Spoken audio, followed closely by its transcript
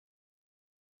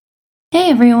Hey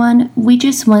everyone, we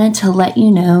just wanted to let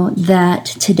you know that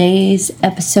today's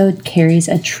episode carries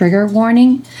a trigger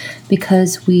warning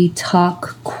because we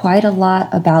talk quite a lot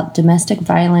about domestic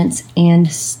violence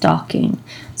and stalking.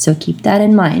 So keep that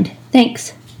in mind.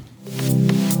 Thanks.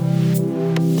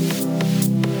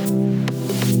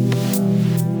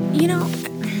 You know,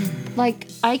 like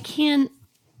I can't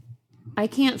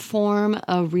form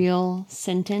a real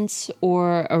sentence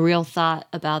or a real thought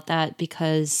about that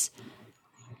because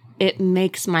it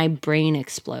makes my brain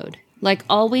explode. Like,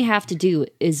 all we have to do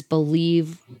is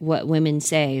believe what women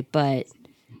say, but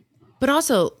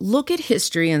also look at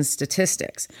history and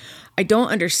statistics. I don't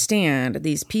understand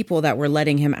these people that were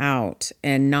letting him out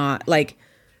and not, like,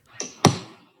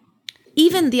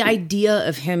 even the idea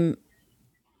of him,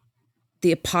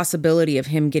 the possibility of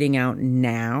him getting out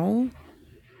now,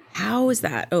 how is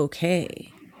that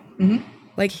okay? Mm-hmm.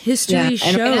 Like, history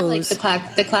shows...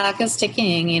 Like the clock is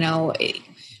ticking, you know.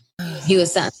 He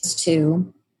was sentenced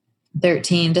to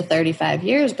 13 to 35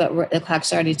 years, but the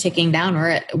clock's already ticking down.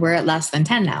 We're at less than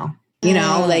 10 now, you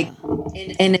know,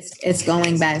 and it's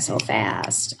going by so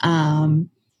fast.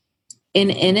 And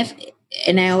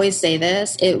I always say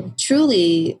this, it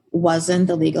truly wasn't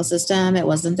the legal system. It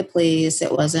wasn't the police.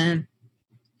 It wasn't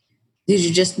the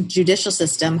judicial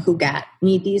system who got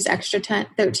me these extra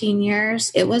 13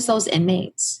 years. It was those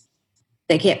inmates.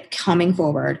 They kept coming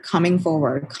forward, trying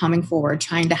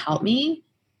to help me,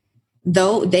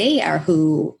 though they are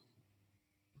who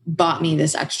bought me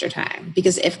this extra time.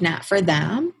 Because if not for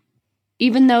them...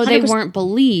 Even though they weren't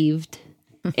believed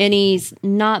and he's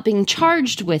not being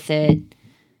charged with it,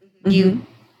 you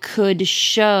could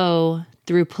show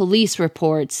through police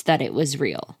reports that it was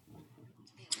real.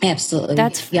 Absolutely.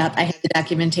 Yep, I have the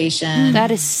documentation. That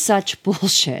is such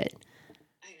bullshit.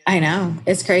 I know.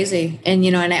 It's crazy. And, you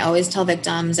know, and I always tell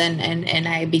victims, and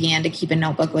I began to keep a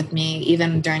notebook with me,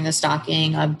 even during the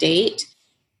stalking, of date,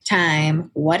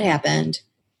 time, what happened,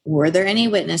 were there any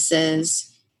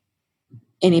witnesses,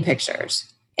 any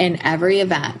pictures, in every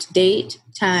event, date,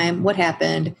 time, what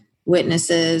happened,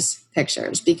 witnesses,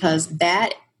 pictures, because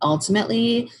that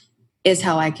ultimately is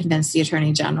how I convinced the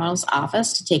Attorney General's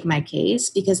office to take my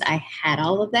case, because I had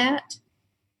all of that.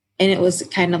 And it was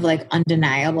kind of like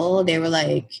undeniable. They were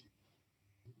like,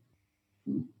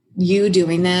 you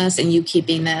doing this and you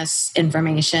keeping this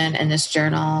information in this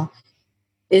journal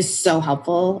is so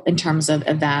helpful in terms of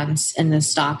events and the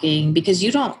stalking, because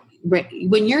you don't,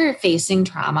 when you're facing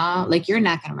trauma, like, you're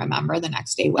not going to remember the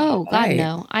next day. Oh God,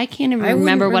 no. I can't even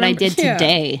remember what I did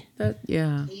today.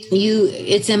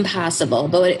 It's impossible.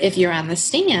 But if you're on the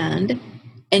stand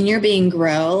and you're being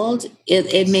grilled,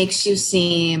 it makes you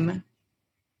seem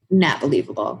not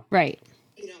believable. Right.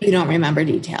 You don't remember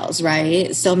details,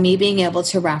 right? So me being able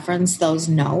to reference those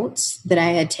notes that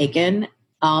I had taken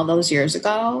all those years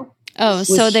ago. Oh,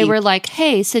 so they were like,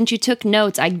 hey, since you took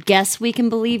notes, I guess we can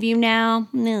believe you now?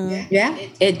 No. Yeah.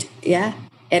 It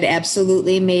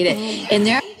absolutely made it. And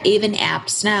there are even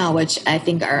apps now, which I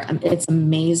think it's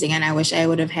amazing. And I wish I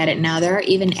would have had it now. There are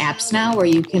even apps now where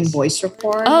you can voice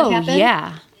record. Oh,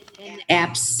 yeah.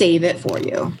 Apps save it for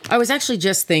you. I was actually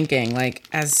just thinking, like,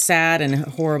 as sad and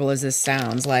horrible as this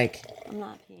sounds, like, I'm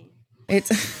not peeing.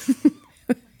 It's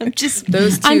I'm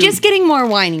just getting more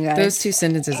wine, you guys. Those two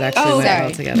sentences actually went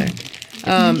well together.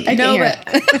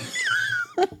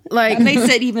 But like, they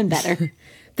said even better.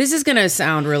 This is going to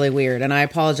sound really weird, and I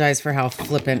apologize for how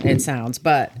flippant it sounds,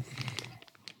 but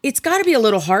it's got to be a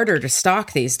little harder to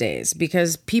stalk these days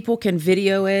because people can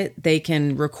video it, they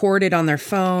can record it on their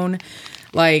phone.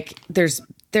 Like,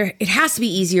 it has to be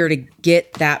easier to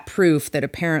get that proof that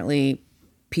apparently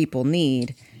people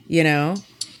need, you know?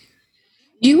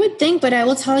 You would think, but I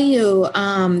will tell you,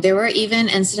 there were even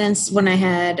incidents when I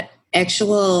had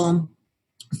actual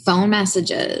phone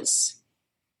messages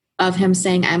of him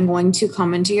saying, I'm going to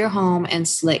come into your home and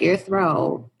slit your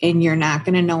throat, and you're not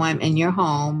going to know I'm in your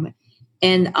home.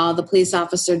 And all the police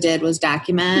officer did was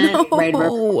document, write a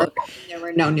report, and there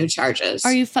were no new charges.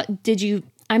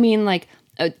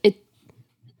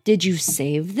 Did you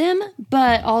save them?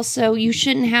 But also, you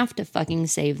shouldn't have to fucking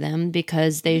save them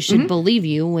because they should believe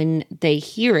you when they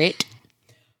hear it.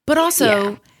 But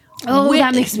also,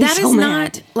 that makes me so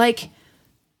mad.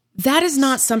 That is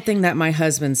not something that my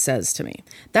husband says to me.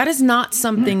 That is not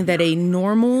something that a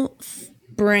normal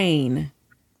brain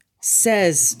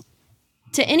says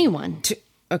to anyone.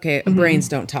 Brains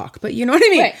don't talk, but you know what I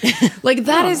mean? Right. Like,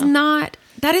 that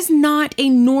is not a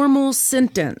normal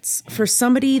sentence for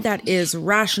somebody that is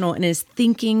rational and is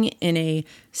thinking in a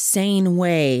sane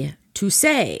way to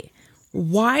say.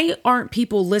 Why aren't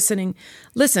people listening?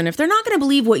 Listen, if they're not going to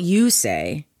believe what you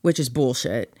say, which is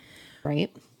bullshit, right?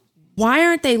 why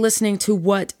aren't they listening to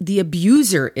what the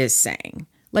abuser is saying?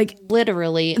 Like,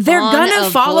 Literally, they're on gonna a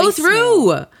follow voicemail.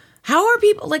 through. How are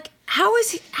people like? How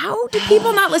do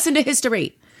people not listen to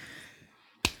history?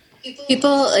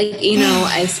 People, like, you know,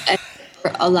 I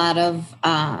a lot of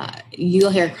you'll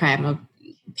hear crime of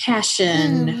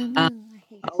passion.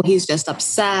 Oh, he's just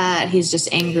upset. He's just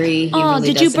angry. He Oh, really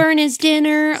did you doesn't- burn his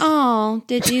dinner? Oh,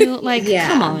 did you like? Yeah.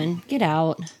 Come on, get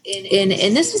out.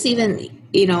 And this was even,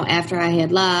 you know, after I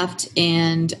had left,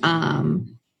 and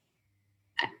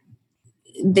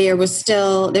there's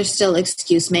still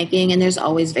excuse making, and there's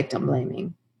always victim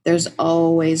blaming.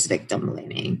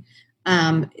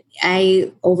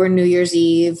 Over New Year's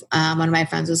Eve, one of my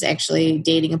friends was actually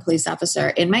dating a police officer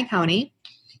in my county,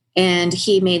 and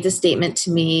he made the statement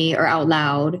to me, or out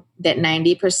loud, that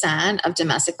 90% of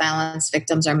domestic violence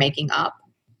victims are making up.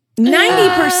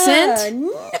 90%?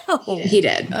 No. He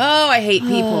did. Oh, I hate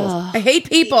people. I hate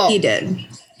people. He did.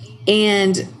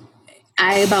 And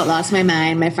I about lost my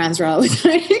mind. My friends were always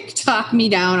like, talk me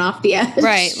down off the edge.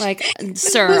 Right, like,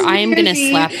 sir, I am gonna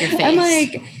slap your face.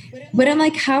 I'm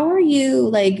like, how are you?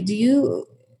 Like, do you?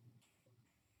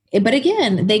 But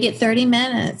again, they get 30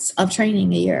 minutes of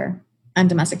training a year on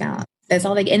domestic violence. That's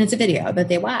all they get, and it's a video that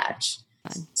they watch.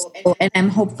 So, and I'm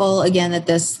hopeful again that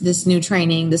this new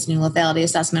training, this new lethality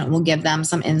assessment, will give them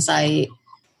some insight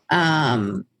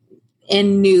and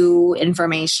new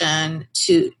information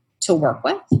to work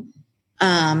with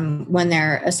when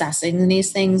they're assessing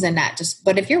these things, and not just.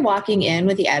 But if you're walking in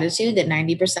with the attitude that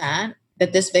 90%,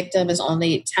 that this victim is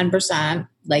only 10%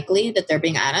 likely that they're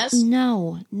being honest,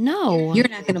 No. you're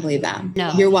not going to believe them.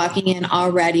 No. You're walking in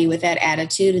already with that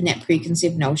attitude and that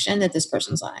preconceived notion that this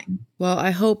person's lying. Well,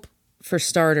 I hope, for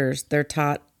starters, they're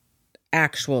taught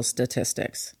actual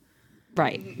statistics.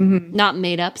 Right. Not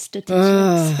made up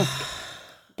statistics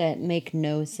that make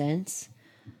no sense.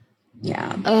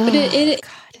 Yeah. But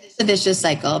it's a vicious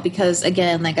cycle because,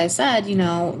 again, like I said, you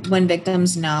know, when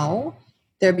victims know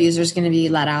their abuser is going to be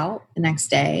let out the next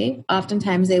day,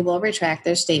 oftentimes they will retract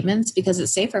their statements because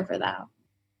it's safer for them.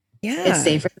 Yeah. It's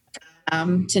safer for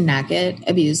them to not get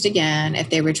abused again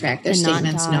if they retract their To not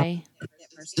statements. No, die. the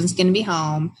person's going to be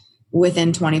home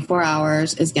within 24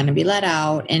 hours, is going to be let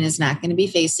out, and is not going to be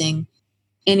facing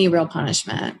any real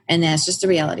punishment. And that's just the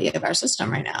reality of our system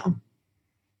right now.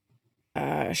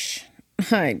 Gosh,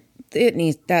 that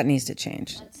needs to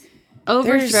change.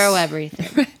 Overthrow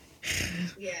everything.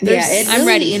 I'm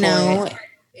ready you for know,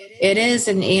 it is.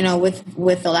 And, you know,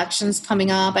 with elections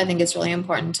coming up, I think it's really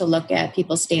important to look at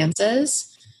people's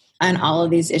stances on all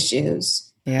of these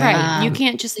issues. Yeah. Right. You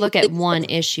can't just look at one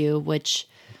issue, which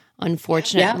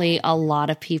unfortunately a lot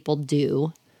of people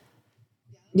do.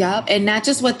 Yep. And not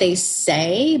just what they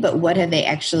say, but what have they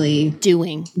actually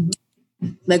Doing.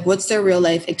 like, what's their real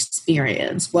life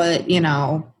experience? What, you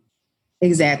know,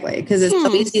 exactly. Because it's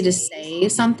so easy to say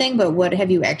something, but what have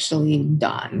you actually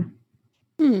done?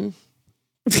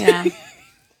 Yeah.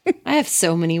 I have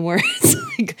so many words.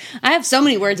 I have so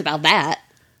many words about that.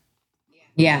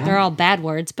 Yeah. They're all bad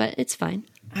words, but it's fine.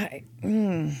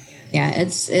 Yeah. It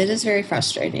is very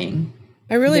frustrating.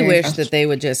 I really Very wish frustrating. that they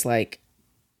would just like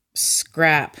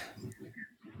scrap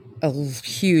a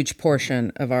huge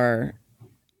portion of our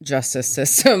justice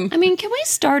system. I mean, can we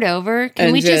start over? Can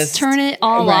And we just just- turn it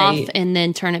all Right. off and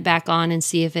then turn it back on and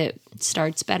see if it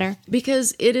starts better?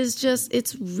 Because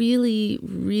it's really,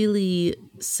 really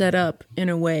set up in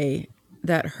a way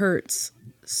that hurts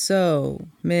so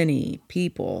many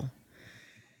people.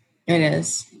 It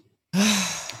is.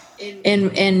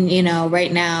 And you know,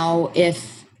 right now,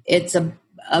 if it's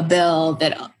a bill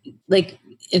that, like,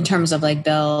 in terms of like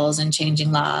bills and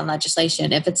changing law and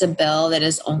legislation, if it's a bill that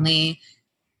is only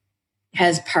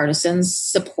has partisan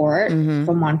support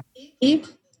from one party,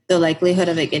 the likelihood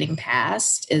of it getting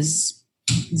passed is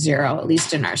zero, at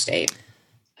least in our state.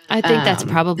 I think that's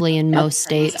probably in most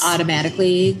states. It's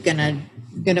automatically gonna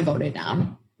vote it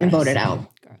down and vote it out.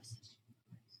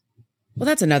 Well,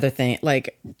 that's another thing.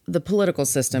 Like, the political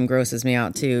system grosses me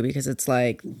out too, because it's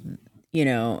like, you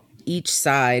know, each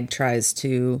side tries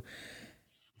to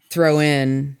throw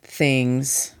in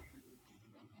things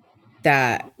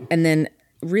that, and then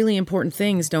really important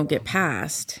things don't get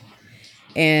passed.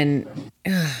 And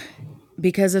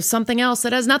because of something else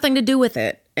that has nothing to do with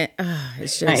it.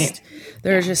 It's just, Right.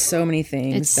 there are just so many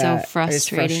things. It's so that is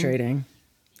frustrating.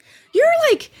 You're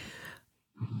like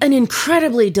an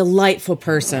incredibly delightful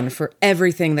person for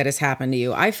everything that has happened to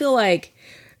you. I feel like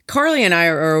Carly and I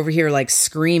are over here like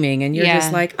screaming, and you're Yeah.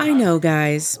 just like, I know,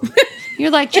 guys.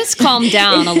 You're like, just calm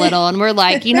down a little. And we're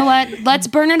like, you know what? Let's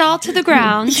burn it all to the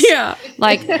ground. Yeah.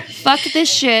 Like, fuck this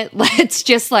shit. Let's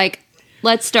just like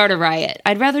let's start a riot.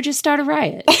 I'd rather just start a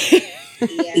riot.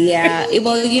 Yeah.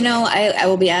 Well, I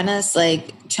will be honest,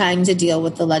 like trying to deal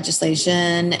with the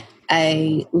legislation,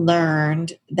 I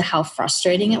learned how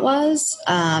frustrating it was.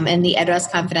 And the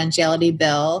address confidentiality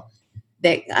bill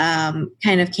that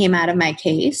kind of came out of my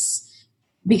case,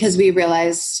 because we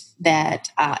realized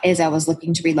that as I was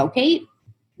looking to relocate,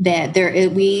 that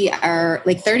we are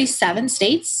like 37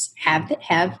 states have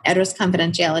address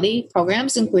confidentiality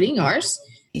programs, including yours.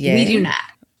 Yay. We do not.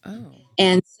 Oh.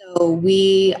 And so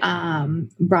we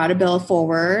brought a bill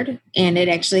forward, and it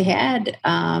actually had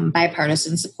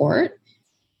bipartisan support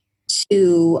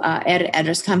to add an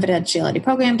address confidentiality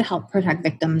program to help protect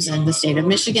victims in the state of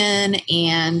Michigan.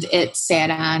 And it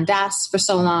sat on desks for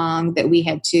so long that we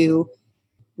had to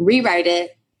rewrite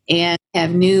it and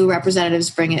have new representatives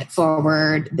bring it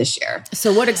forward this year.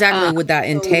 So what exactly would that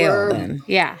entail then?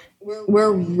 Yeah.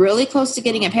 We're really close to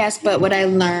getting it passed, but what I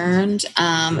learned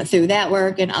through that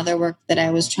work and other work that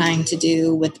I was trying to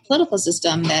do with the political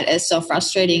system that is so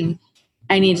frustrating,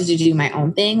 I needed to do my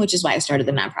own thing, which is why I started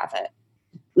the nonprofit.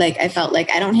 Like I felt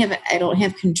like I don't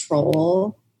have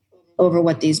control over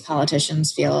what these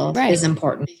politicians feel is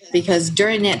important, because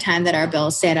during that time that our bill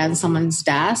sat on someone's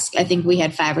desk, I think we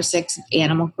had 5 or 6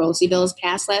 animal cruelty bills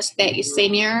passed that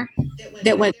same year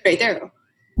that went straight through.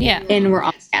 Yeah. And we're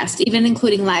all passed, even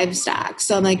including livestock.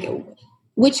 So I'm like,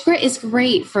 which is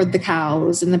great for the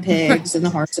cows and the pigs and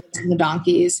the horses and the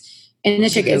donkeys. And the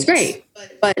chicken is great.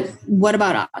 But what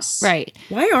about us? Right.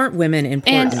 Why aren't women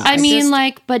important? And I mean,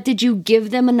 but did you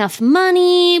give them enough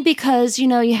money? Because,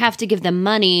 you have to give them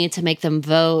money to make them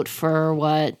vote for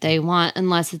what they want,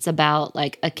 unless it's about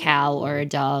like a cow or a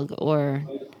dog or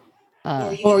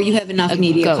you have enough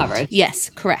media goat. Coverage.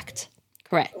 Yes, correct.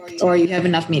 Or you have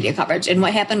enough media coverage. And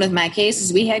what happened with my case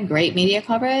is we had great media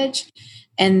coverage.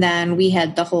 And then we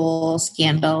had the whole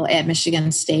scandal at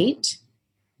Michigan State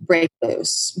break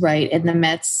loose, right, in the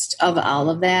midst of all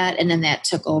of that. And then that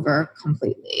took over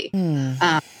completely.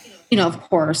 Of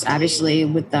course, obviously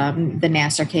with the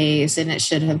Nassar case, and it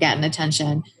should have gotten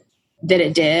attention that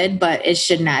it did, but it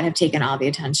should not have taken all the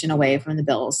attention away from the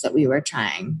bills that we were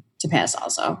trying to pass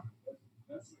also.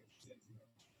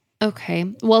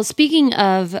 Okay. Well, speaking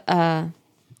of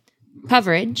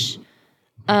coverage,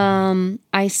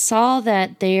 I saw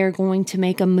that they are going to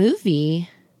make a movie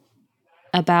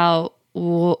about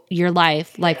your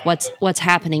life, like what's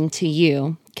happening to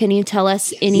you. Can you tell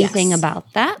us anything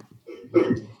about that?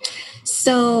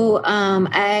 So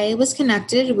I was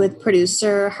connected with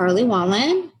producer Harley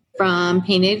Wallen from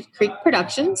Painted Creek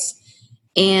Productions,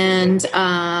 and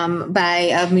by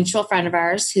a mutual friend of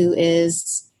ours who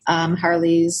is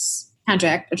Harley's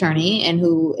contract attorney and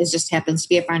who just happens to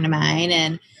be a friend of mine.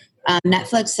 And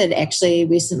Netflix had actually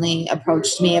recently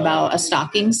approached me about a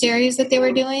stalking series that they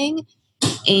were doing.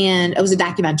 And it was a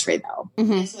documentary though.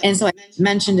 Mm-hmm. And so I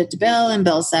mentioned it to Bill, and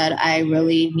Bill said, I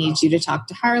really need you to talk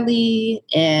to Harley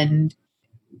and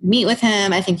meet with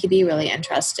him. I think he'd be really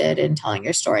interested in telling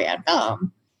your story on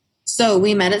film. So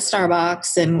we met at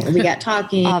Starbucks and we got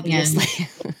talking obviously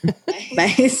and my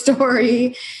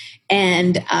story.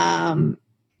 And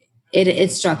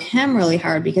it struck him really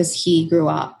hard because he grew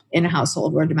up in a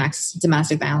household where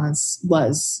domestic violence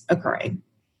was occurring.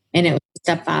 And it was a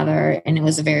stepfather, and it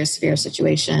was a very severe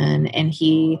situation. And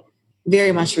he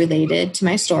very much related to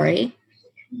my story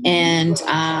and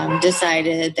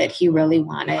decided that he really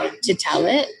wanted to tell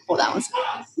it. Hold on one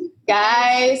second.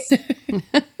 Guys.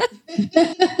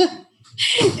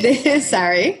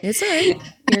 Sorry. It's all right.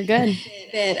 You're good.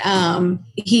 That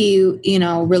he,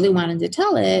 really wanted to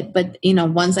tell it. But,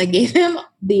 once I gave him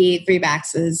the 3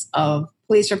 boxes of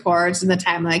police reports and the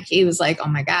timeline, he was like, oh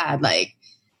my God, like,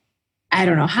 I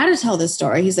don't know how to tell this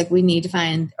story. He's like, we need to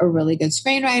find a really good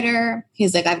screenwriter.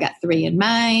 He's like, I've got 3 in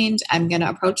mind. I'm going to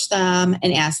approach them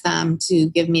and ask them to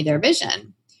give me their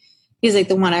vision. He's like,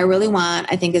 the one I really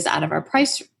want, I think, is out of our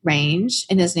price range.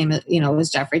 And his name, was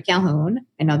Jeffrey Calhoun.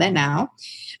 I know that now.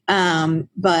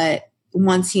 But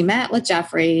once he met with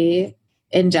Jeffrey,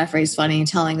 and Jeffrey's funny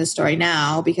telling the story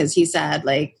now because he said,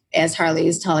 like, as Harley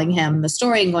is telling him the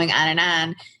story and going on and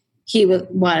on, he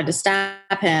wanted to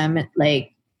stop him, like,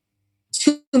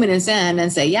 2 minutes in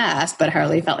and say yes, but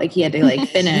Harley felt like he had to like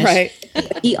finish. Right.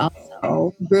 He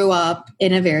also grew up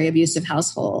in a very abusive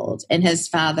household, and his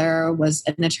father was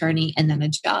an attorney and then a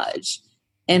judge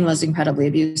and was incredibly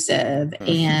abusive. Mm-hmm.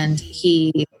 And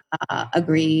he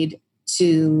agreed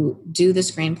to do the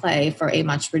screenplay for a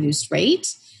much reduced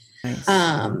rate.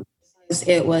 Nice.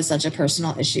 It was such a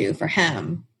personal issue for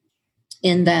him.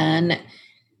 And then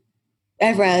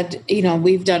I've read,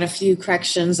 we've done a few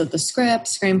corrections of the script,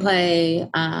 screenplay,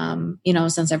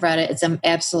 since I've read it. It's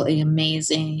absolutely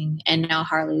amazing. And now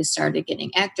Harley started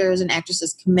getting actors and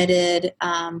actresses committed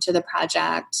to the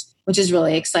project, which is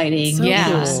really exciting. So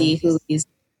to see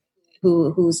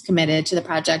who's committed to the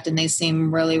project, and they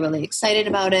seem really, really excited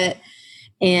about it.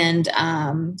 And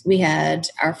we had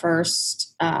our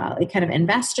first kind of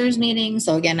investors meeting.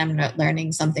 So again, I'm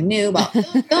learning something new about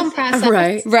the film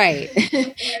process, right,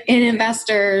 in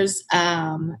investors.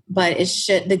 But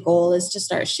the goal is to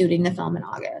start shooting the film in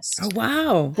August.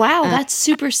 Oh wow, that's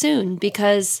super soon,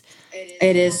 because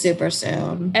it is super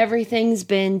soon. Everything's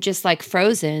been just like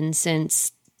frozen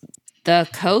since the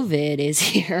COVID is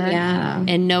here,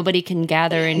 and nobody can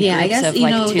gather in groups. I guess of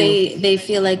like two. They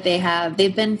feel like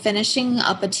they've been finishing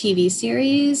up a TV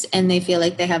series, and they feel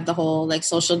like they have the whole like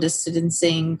social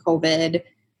distancing COVID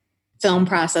film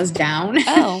process down.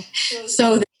 Oh,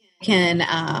 so they can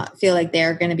feel like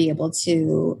they're going to be able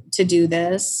to do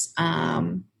this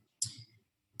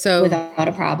so without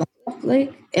a problem.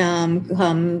 Like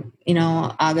come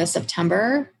August,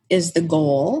 September is the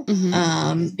goal,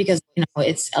 because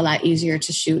it's a lot easier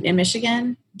to shoot in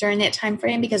Michigan during that time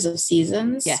frame because of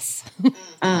seasons. Yes,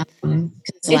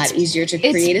 it's a lot easier to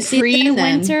create a season.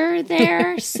 Pre-winter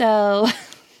there, so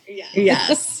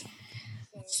yes.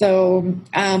 So,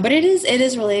 but it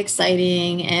is really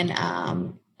exciting,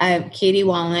 and Katie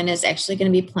Wallen is actually going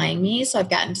to be playing me, so I've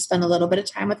gotten to spend a little bit of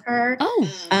time with her.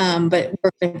 Oh,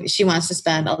 but she wants to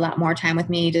spend a lot more time with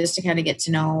me just to kind of get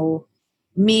to know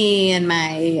me and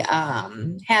my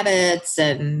habits,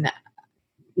 and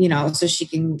so she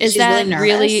can. Is she's that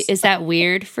really nervous. Is that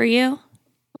weird for you?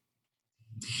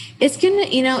 It's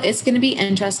gonna be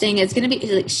interesting. It's gonna be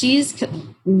like she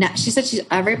said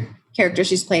every character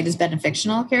she's played has been a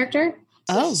fictional character.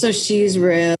 Oh, so she's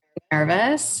really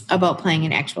nervous about playing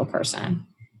an actual person.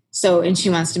 So, and she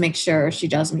wants to make sure she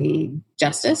does me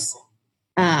justice.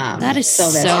 That is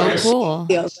so cool.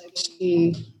 She feels like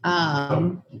she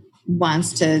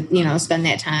wants to, spend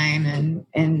that time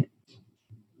and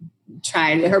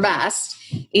try her best,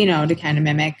 to kind of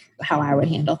mimic how I would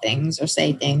handle things or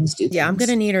say things, do things. Yeah, I'm going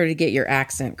to need her to get your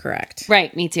accent correct.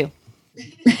 Right, me too.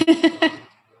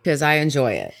 Because I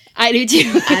enjoy it. I do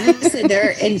too. Honestly,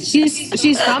 and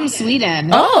she's from Sweden.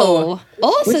 Oh,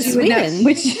 also Sweden.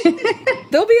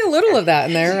 There'll be a little of that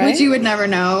in there, right? Which you would never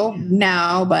know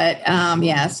now, but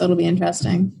so it'll be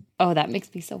interesting. Oh, that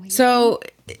makes me so happy. So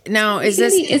now it's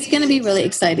going to be really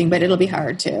exciting, but it'll be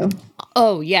hard too.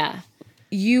 Oh yeah.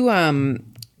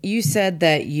 You said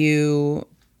that you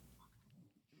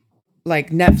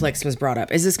like Netflix was brought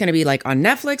up. Is this going to be like on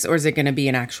Netflix, or is it going to be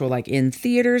an actual like in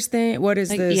theaters thing? What is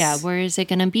this? Yeah, where is it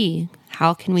going to be?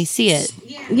 How can we see it?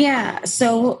 Yeah.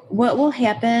 So what will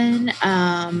happen,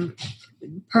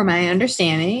 per my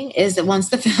understanding, is that once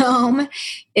the film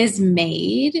is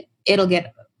made, it'll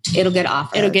get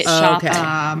offered. It'll get shopped.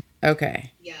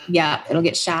 Okay. Yeah, it'll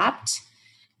get shopped,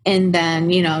 and then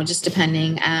just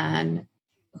depending on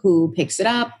who picks it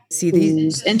up,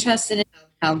 who's interested in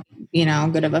how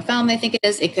good of a film they think it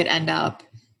is, it could end up.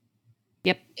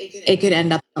 Yep, it could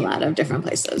end up in a lot of different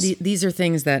places. These are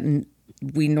things that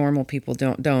we normal people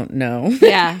don't know.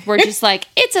 Yeah, we're just like,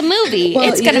 it's a movie. Well,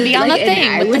 it's going to be on the thing.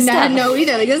 I would not know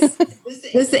either.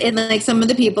 And like some of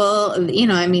the people,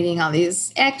 I'm meeting all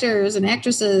these actors and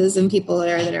actresses and people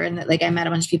that are in I met a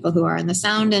bunch of people who are in the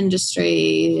sound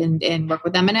industry and work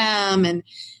with Eminem and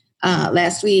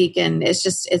last week, and it's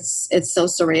just it's so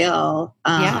surreal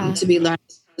to be learning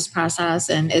this process,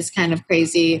 and it's kind of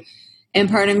crazy. And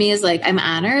part of me is like, I'm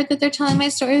honored that they're telling my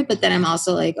story, but then I'm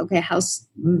also like, okay, how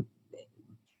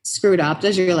screwed up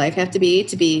does your life have to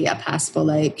be a possible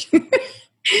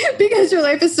because your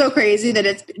life is so crazy that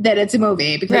it's a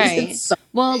movie, because it's so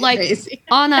crazy.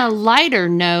 On a lighter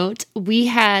note,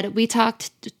 we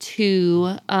talked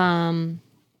to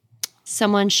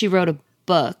someone. She wrote a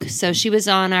book, so she was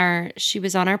on our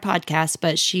podcast,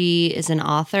 but she is an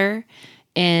author,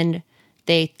 and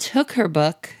they took her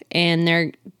book and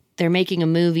they're making a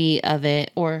movie of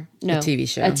it, or no, a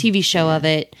TV show of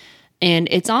it, and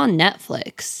it's on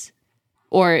Netflix,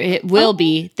 or it will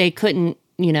be. They couldn't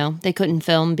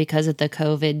film because of the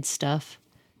COVID stuff,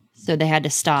 so they had to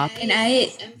stop. And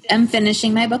I am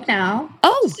finishing my book now.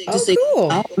 Oh,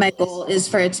 cool. My goal is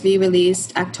for it to be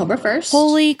released October 1st.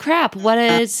 Holy crap. What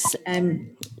is,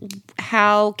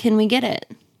 how can we get it?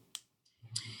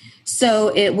 So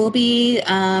it will be,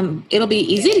 it'll be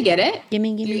easy to get it.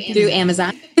 Gimme. Through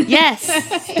Amazon. Yes.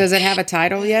 Does it have a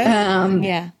title yet?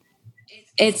 Yeah.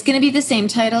 It's going to be the same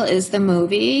title as the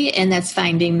movie, and that's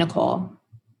Finding Nicole.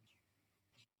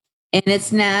 And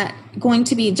it's not going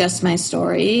to be just my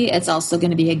story. It's also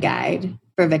going to be a guide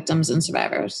for victims and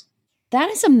survivors. That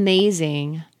is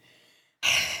amazing.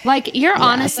 Like, you're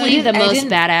honestly the most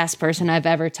badass person I've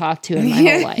ever talked to in my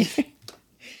whole life.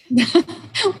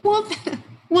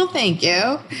 Well, thank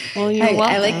you. Well, you're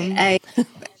welcome. I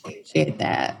appreciate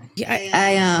that. Yeah,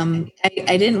 I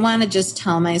didn't want to just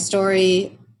tell my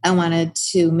story. I wanted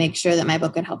to make sure that my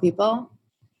book could help people.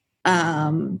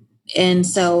 And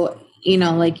so,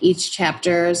 like each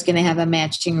chapter is going to have a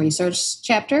matching research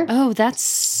chapter. Oh, that's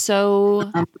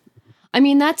so,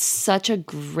 that's such a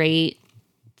great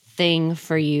thing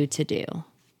for you to do.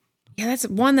 Yeah,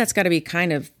 that's got to be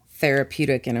kind of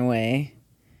therapeutic in a way,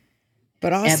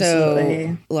 but also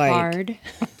absolutely. Like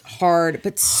hard,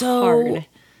 but so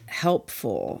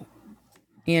helpful.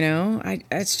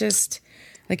 It's just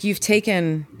like you've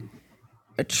taken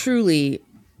a truly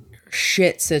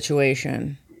shit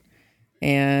situation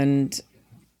and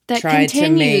that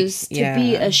continues to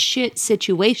be a shit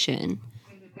situation.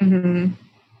 Mm-hmm.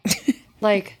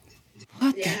 Like,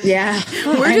 what? Yeah,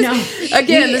 we're just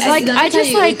again. This like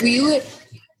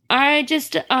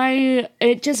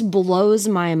it just blows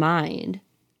my mind.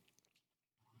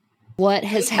 What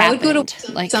has happened? I would go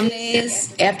to some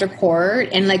days after court,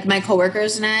 and like my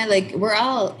coworkers and I, like we're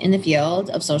all in the field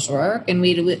of social work, and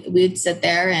we'd sit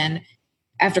there and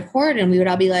after court, and we would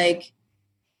all be like,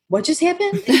 "What just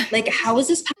happened? Like, how is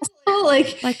this possible?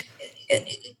 Like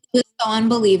it was so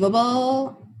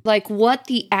unbelievable. Like, what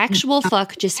the actual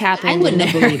fuck just happened? I wouldn't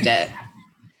have believed it.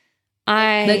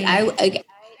 I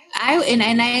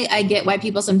get why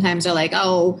people sometimes are like,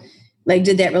 oh, like,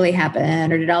 did that really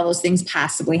happen? Or did all those things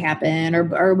possibly happen?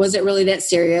 Or was it really that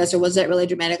serious? Or was it really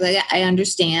dramatic? Like, I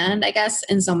understand, I guess,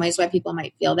 in some ways why people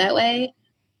might feel that way.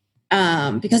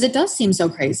 Because it does seem so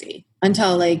crazy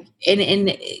until like,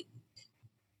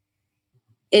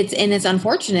 it's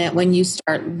unfortunate when you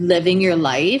start living your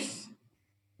life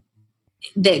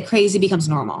that crazy becomes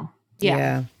normal.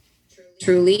 Yeah.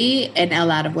 Truly, in a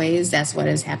lot of ways, that's what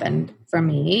has happened for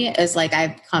me. Is like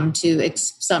I've come to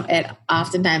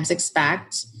oftentimes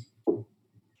expect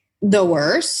the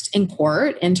worst in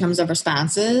court in terms of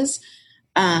responses,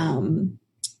 and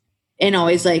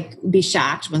always like be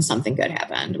shocked when something good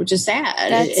happened, which is sad.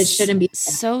 It shouldn't be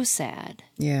so sad.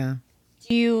 Yeah.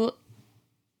 Do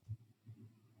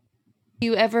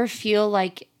you ever feel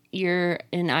like you're,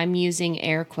 and I'm using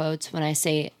air quotes when I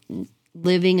say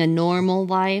living a normal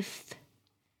life?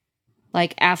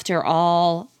 Like, after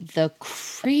all the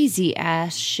crazy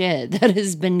ass shit that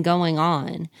has been going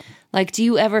on, like, do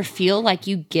you ever feel like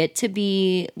you get to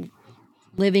be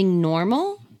living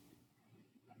normal?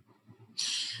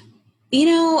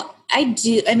 I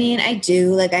do. I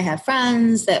do. Like, I have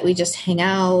friends that we just hang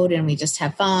out and we just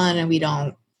have fun, and we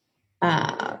don't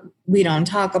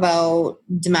talk about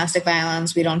domestic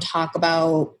violence. We don't talk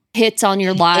about hits on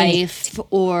your life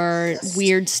or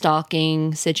weird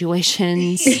stalking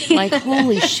situations. Like,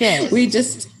 holy shit. We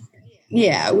just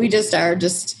can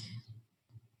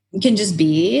just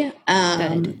be.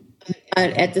 But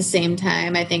at the same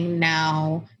time, I think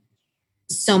now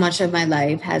so much of my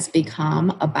life has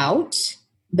become about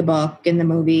the book and the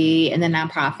movie and the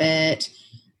nonprofit,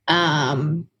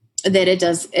 that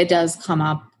it does come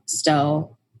up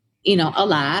still, a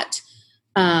lot.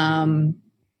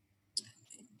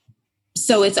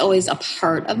 So it's always a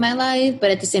part of my life, but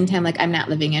at the same time, like, I'm not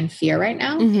living in fear right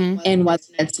now. Mm-hmm. And whether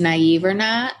it's naive or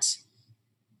not,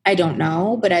 I don't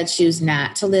know, but I choose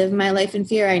not to live my life in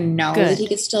fear. I know that he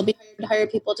could still be hire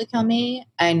people to kill me.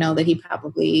 I know that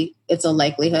it's a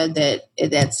likelihood that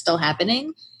that's still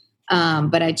happening.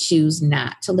 But I choose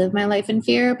not to live my life in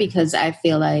fear because I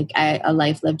feel like a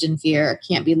life lived in fear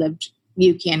can't be lived.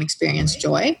 You can't experience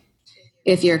joy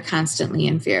if you're constantly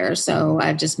in fear. So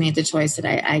I've just made the choice that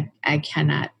I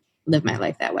cannot live my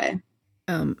life that way.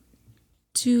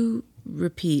 To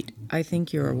repeat, I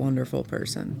think you're a wonderful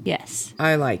person. Yes.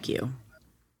 I like you.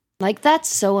 Like, that's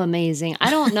so amazing. I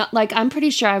don't know. Like, I'm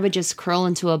pretty sure I would just curl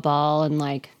into a ball and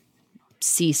like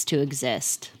cease to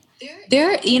exist.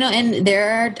 I'll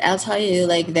tell you,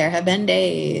 like, there have been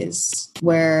days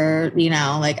where,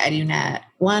 like, I do not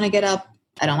want to get up.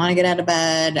 I don't want to get out of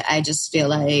bed. I just feel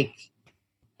like,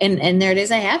 and there are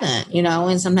days I haven't,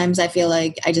 and sometimes I feel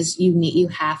like you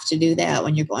have to do that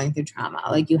when you're going through trauma.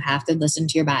 Like, you have to listen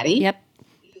to your body. Yep.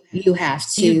 You have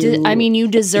to. You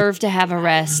deserve to have a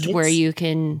rest where you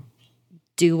can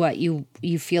do what you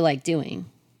feel like doing.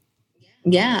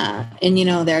 Yeah. And,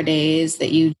 there are days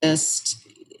that you just,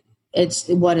 it's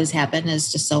what has happened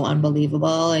is just so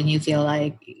unbelievable. And you feel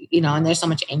like, and there's so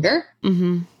much anger.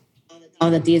 Mm-hmm.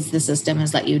 That the system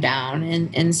has let you down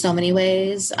in so many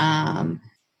ways.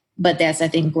 But that's, I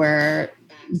think, where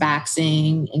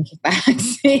boxing and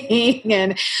kickboxing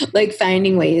and like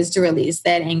finding ways to release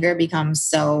that anger becomes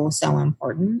so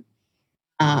important.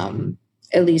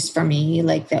 At least for me,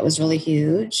 like that was really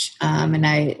huge. And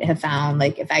I have found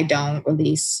like if I don't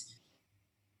release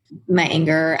my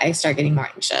anger, I start getting more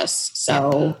anxious.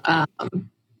 So,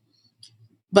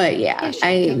 but yeah,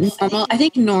 I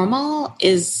think normal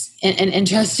is an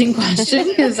interesting question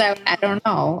because I don't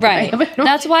know. Right.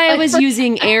 That's why I was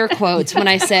using air quotes when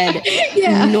I said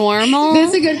normal.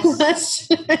 That's a good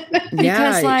question.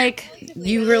 Because like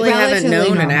you really haven't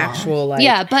known an actual like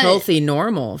healthy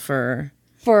normal for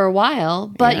a while,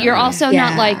 but you're also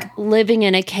not like living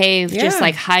in a cave just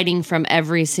like hiding from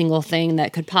every single thing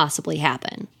that could possibly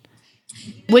happen.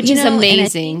 Which is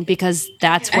amazing because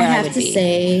that's where I would be. I have to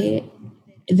say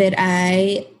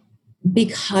that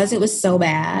because it was so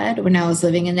bad when I was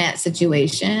living in that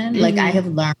situation, like I have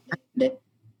learned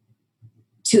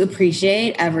to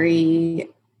appreciate every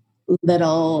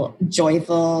little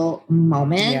joyful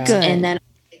moment. And then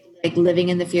like living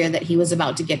in the fear that he was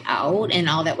about to get out and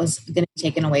all that was going to be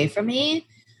taken away from me,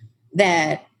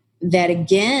 that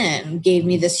again gave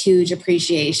me this huge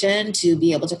appreciation to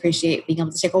be able to appreciate being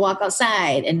able to take a walk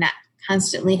outside and not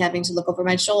constantly having to look over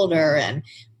my shoulder and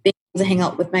being able to hang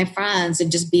out with my friends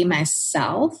and just be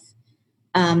myself.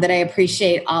 That I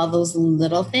appreciate all those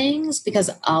little things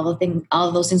because all of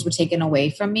those things were taken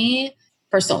away from me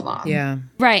for so long. Yeah.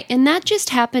 Right. And that just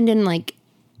happened in like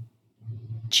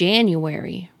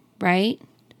January, right?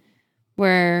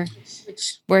 Where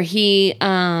he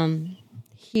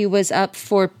was up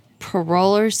for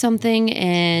parole or something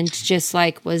and just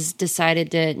like was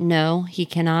decided to no, he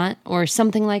cannot or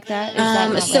something like that. Is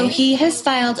that not so right? he has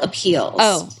filed appeals.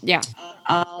 Oh, yeah.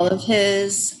 All of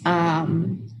his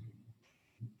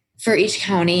for each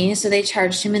county. So they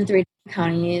charged him in 3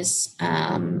 counties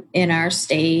in our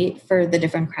state for the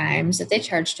different crimes that they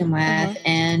charged him with.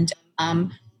 And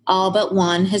all but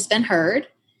one has been heard.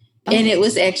 And it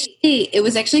was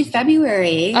actually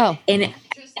February. Oh. And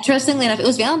interestingly enough, it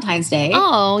was Valentine's Day.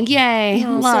 Oh, yay.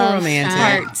 Oh, love so romantic.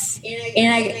 hearts.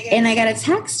 And I got a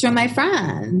text from my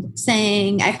friend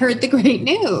saying, I heard the great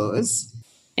news.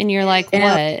 And you're like, and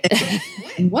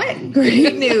what? What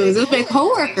great news? It was my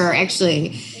coworker,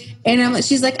 actually. And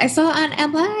she's like, I saw on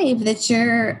M Live that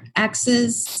your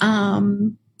ex's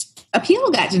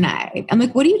appeal got denied. I'm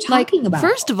like, what are you talking about?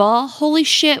 First of all, holy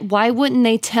shit, why wouldn't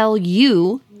they tell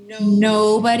you?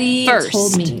 Nobody first?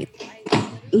 Told me.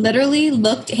 Literally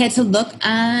had to look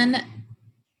on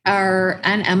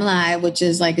M Live, which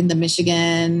is like in the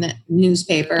Michigan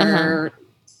newspaper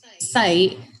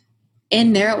site,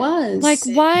 and there it was. Like,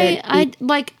 why?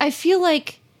 I feel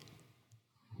like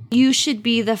you should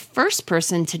be the first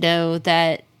person to know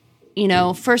that,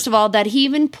 first of all, that he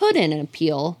even put in an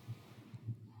appeal.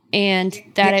 And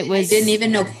that it was... I didn't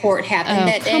even know court happened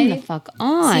that day. Come the fuck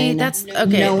on. See, that's...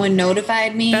 Okay. No one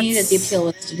notified me that the appeal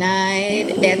was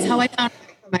denied. That's how I found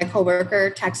my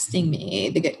coworker texting me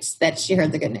that she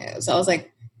heard the good news. I was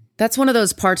like... That's one of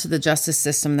those parts of the justice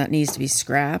system that needs to be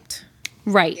scrapped.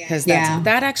 Right. Because that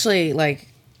actually, like,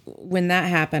 when that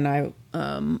happened, I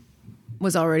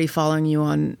was already following you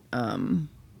on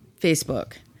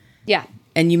Facebook. Yeah.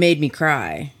 And you made me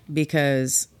cry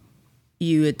because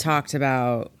you had talked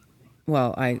about...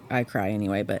 Well, I cry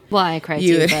anyway, but... Well, I cry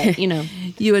too, but,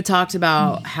 You had talked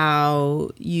about how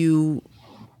you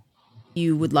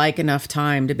would like enough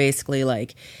time to basically,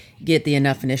 like, get the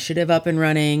enough initiative up and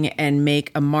running and make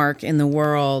a mark in the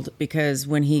world because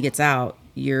when he gets out,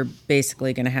 you're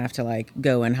basically going to have to, like,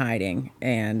 go in hiding.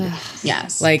 And,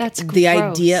 yes, like, that's the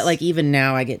gross. idea... Like, even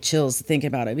now I get chills thinking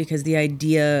about it because the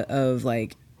idea of,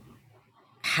 like,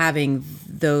 having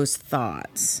those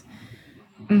thoughts...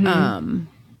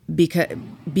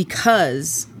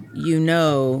 Because you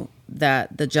know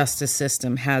that the justice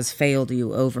system has failed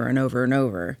you over and over and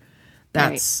over.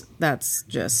 That's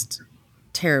just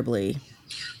terribly.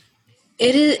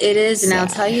 It is, and I'll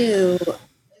tell you,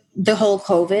 the whole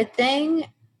COVID thing.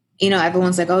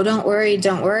 Everyone's like, "Oh, don't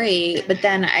worry," but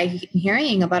then I'm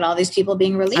hearing about all these people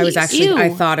being released. I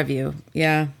thought of you,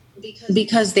 yeah,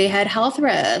 because they had health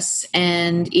risks,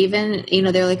 and even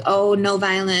they're like, "Oh, no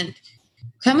violent."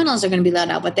 Criminals are going to be let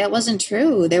out, but that wasn't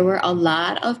true. There were a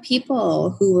lot of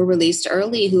people who were released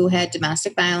early who had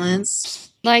domestic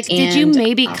violence. Like, did you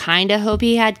maybe kind of hope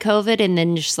he had COVID and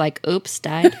then just like, oops,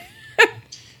 died?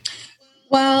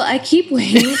 Well, I keep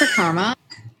waiting for karma,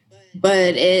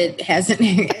 but it hasn't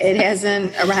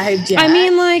arrived yet. I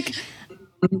mean, like,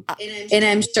 and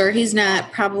I'm sure he's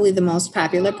not probably the most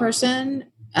popular person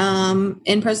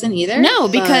in prison either. No,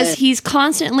 because but- he's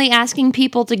constantly asking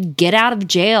people to get out of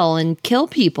jail and kill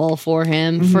people for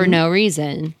him for no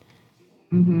reason.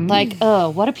 Like, oh,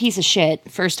 what a piece of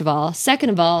shit, first of all.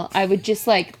 Second of all, I would just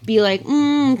like be like,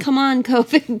 come on,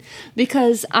 COVID,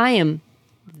 because I am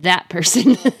that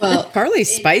person. well,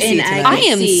 Carly's spicy And tonight. I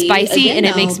am see, spicy again, and it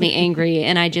though, makes me angry.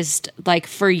 And I just, like,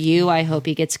 for you, I hope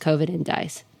he gets COVID and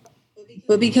dies.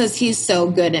 But because he's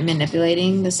so good at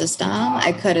manipulating the system,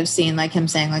 I could have seen like him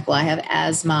saying like, well, I have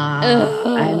asthma,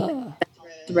 I'm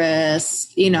at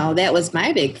risk. You know, that was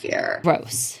my big fear.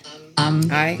 Gross.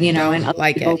 I You know, don't and other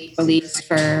like people it. released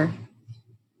for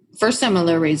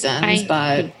similar reasons,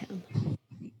 but hate him.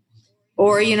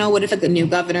 or you know, what if a new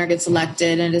governor gets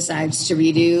elected and decides to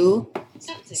redo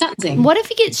sentencing? What if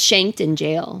he gets shanked in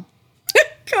jail?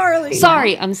 Carly.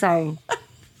 Sorry, I'm sorry.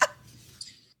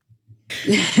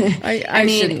 I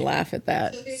mean- shouldn't laugh at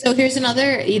that. So here's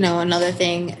another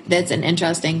thing that's an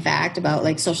interesting fact about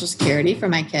like Social Security for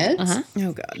my kids.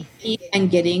 Oh, God. And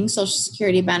getting Social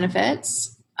Security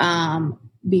benefits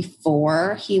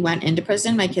before he went into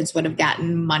prison. My kids would have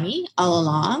gotten money all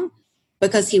along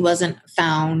because he wasn't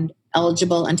found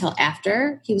eligible until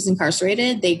after he was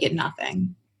incarcerated. They get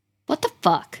nothing. What the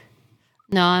fuck?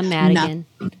 No, I'm mad No. again.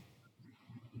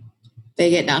 They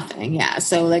get nothing. Yeah.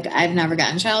 So like I've never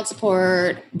gotten child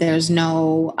support. There's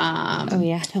no Oh,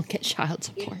 yeah, I don't get child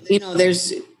support. you know,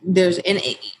 there's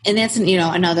and that's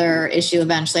another issue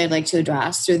eventually I'd like to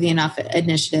address through the Enough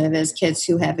initiative is kids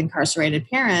who have incarcerated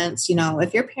parents. You know,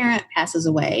 if your parent passes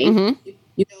away, you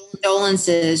get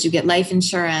condolences, you get life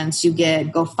insurance, you get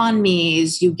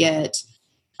GoFundMe's, you get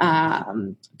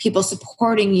people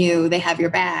supporting you. They have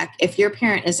your back. If your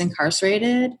parent is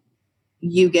incarcerated,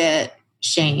 you get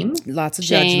shame. Lots of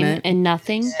Shame judgment. and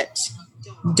nothing.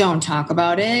 Don't talk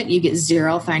about it. You get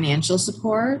zero financial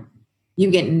support.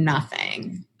 You get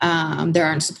nothing. There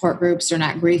aren't support groups. They're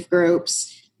not grief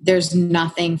groups. There's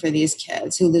nothing for these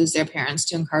kids who lose their parents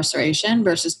to incarceration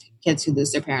versus kids who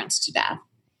lose their parents to death.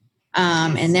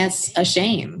 And that's a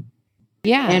shame.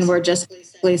 Yeah. And we're just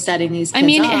basically setting these kids I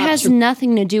mean, it up has to-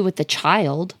 nothing to do with the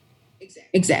child.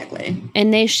 Exactly.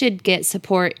 And they should get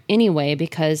support anyway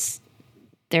because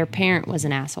their parent was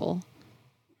an asshole.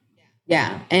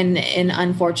 Yeah. And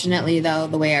unfortunately, though,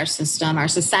 the way our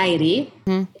society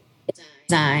is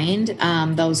designed,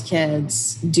 those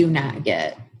kids do not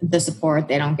get the support.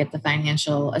 They don't get the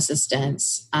financial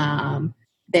assistance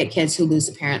that kids who lose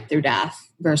a parent through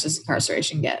death versus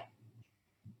incarceration get.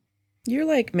 You're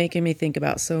like making me think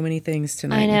about so many things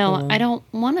tonight. I know. Nicole. I don't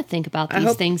want to think about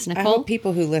these things, I Nicole. hope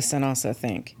people who listen also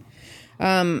think.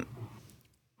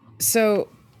 So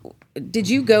did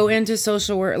you go into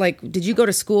social work? Like, did you go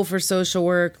to school for social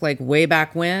work like way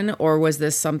back when? Or was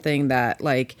this something that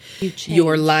like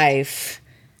your life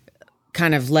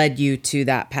kind of led you to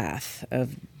that path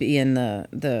of being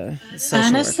the social worker?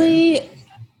 Honestly,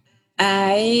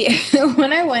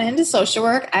 when I went into social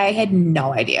work, I had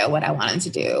no idea what I wanted to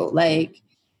do. Like,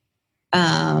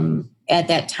 at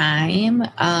that time,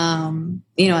 I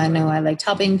know I liked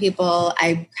helping people.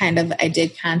 I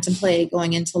did contemplate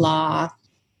going into law.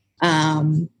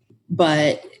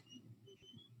 But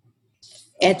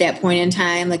at that point in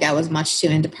time, like I was much too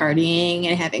into partying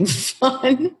and having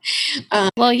fun.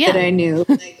 Well, yeah. That I knew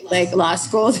like law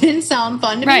school didn't sound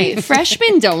fun to me. Right.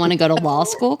 Freshmen don't want to go to law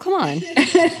school. Come on.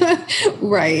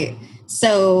 Right.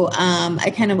 So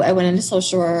I went into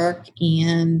social work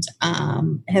and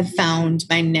have found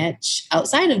my niche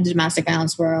outside of the domestic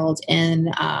violence world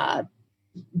in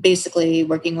basically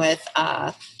working with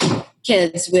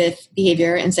kids with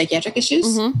behavior and psychiatric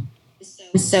issues.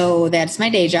 Mm-hmm. So that's my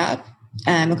day job.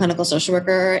 I'm a clinical social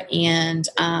worker, and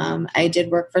I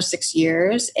did work for 6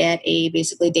 years at a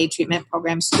basically day treatment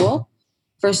program school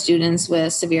for students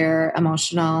with severe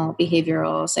emotional,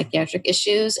 behavioral, psychiatric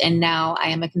issues. And now I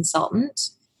am a consultant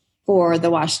for the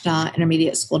Washtenaw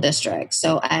Intermediate School District.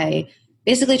 So I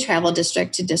basically travel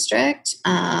district to district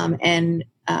and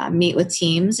meet with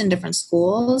teams in different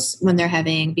schools when they're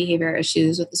having behavior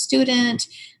issues with the student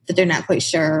that they're not quite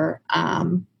sure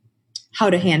how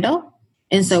to handle.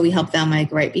 And so we help them like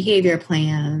write behavior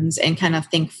plans and kind of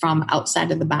think from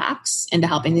outside of the box into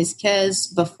helping these kids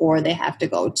before they have to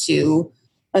go to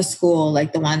a school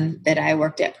like the one that I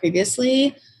worked at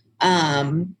previously.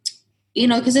 Because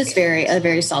it's a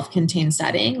very self-contained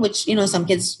setting, which, some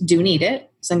kids do need it.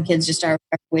 Some kids just are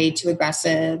way too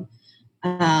aggressive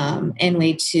and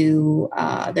way too,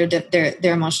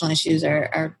 their emotional issues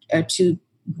are too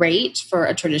great for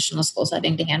a traditional school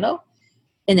setting to handle.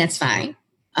 And that's fine.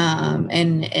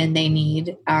 And they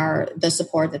need the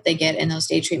support that they get in those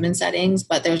day treatment settings.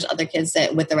 But there's other kids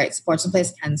that with the right supports in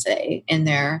place can stay in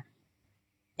their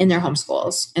in their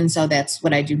homeschools. And so that's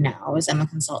what I do now is I'm a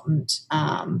consultant.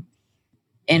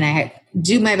 And I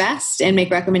do my best and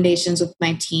make recommendations with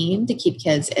my team to keep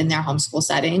kids in their homeschool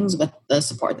settings with the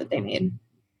support that they need.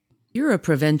 You're a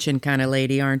prevention kind of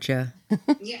lady, aren't you?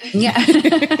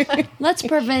 Yeah. Let's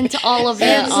prevent all of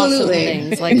the awesome Absolutely.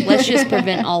 things. Like, let's just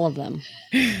prevent all of them.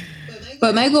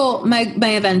 But my goal, my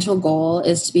eventual goal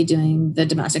is to be doing the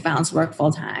domestic violence work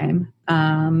full time.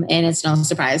 And it's no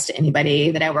surprise to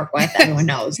anybody that I work with. Everyone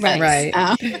knows. Right.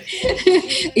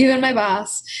 Even my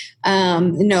boss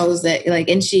knows that, like,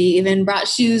 and she even brought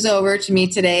shoes over to me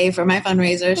today for my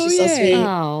fundraiser. She's so yay. sweet.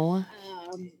 Oh,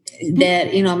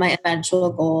 That, my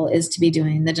eventual goal is to be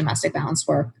doing the domestic violence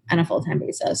work on a full-time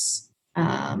basis.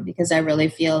 Because I really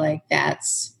feel like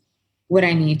that's what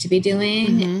I need to be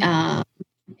doing.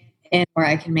 And where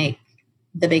I can make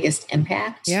the biggest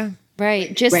impact. Yeah.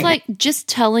 right. Just Right. like just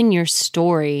telling your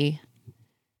story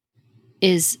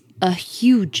is a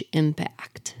huge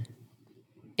impact.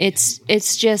 It's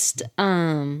just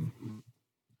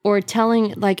or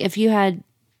telling, like, if you had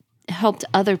helped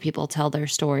other people tell their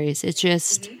stories, it's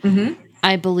just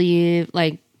I believe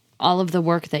like all of the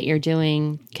work that you're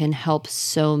doing can help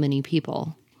so many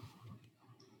people.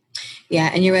 Yeah,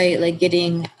 and you're right, like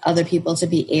getting other people to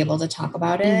be able to talk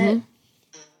about it.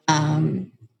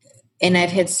 And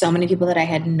I've had so many people that I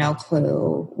had no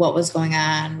clue what was going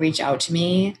on reach out to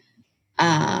me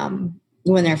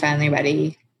when they're finally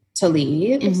ready to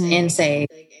leave and say,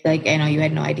 like, I know you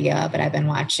had no idea, but I've been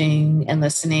watching and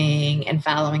listening and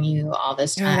following you all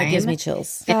this time. That gives me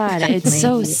chills. God, it's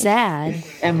so sad.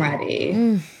 I'm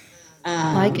ready.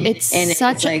 Like, it's and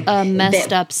such it's like a messed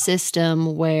that- up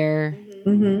system where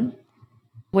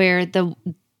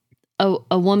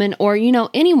a woman, or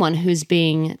anyone who's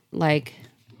being like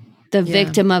the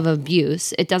victim of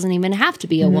abuse, it doesn't even have to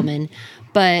be a woman,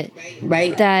 but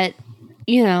Right. that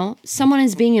someone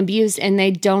is being abused and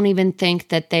they don't even think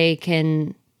that they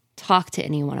can talk to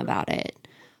anyone about it,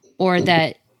 or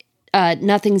that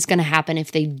nothing's going to happen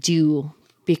if they do,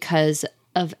 because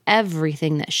of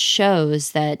everything that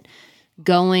shows that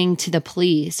going to the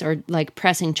police or like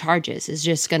pressing charges is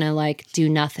just going to like do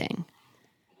nothing.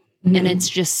 And it's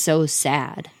just so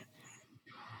sad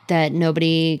that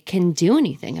nobody can do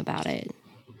anything about it.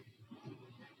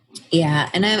 Yeah,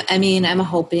 and I'm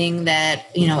hoping that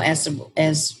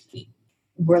as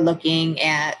we're looking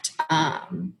at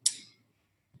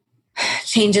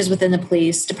changes within the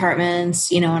police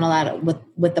departments, and a lot of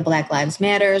with the Black Lives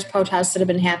Matters protests that have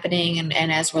been happening,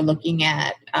 and as we're looking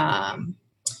at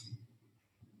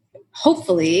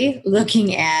hopefully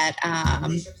looking at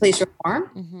police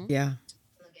reform, Yeah.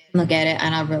 look at it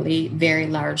on a really very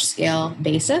large scale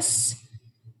basis.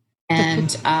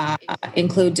 And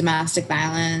include domestic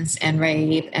violence and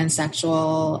rape and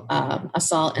sexual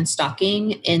assault and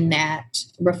stalking in that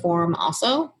reform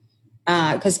also.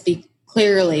 Because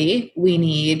clearly we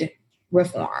need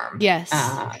reform. Yes.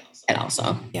 And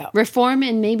also. Reform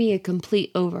and maybe a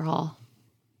complete overhaul.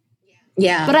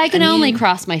 Yeah. But I can only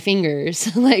cross my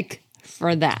fingers like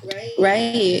for that.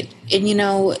 Right.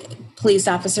 And police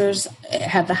officers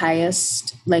have the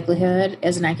highest likelihood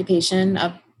as an occupation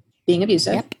of being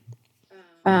abusive. Yep.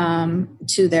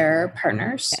 To their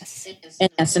partners. Yes. And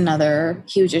that's another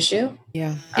huge issue.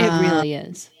 Yeah. It really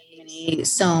is.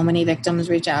 So many victims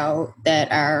reach out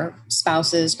that are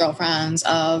spouses, girlfriends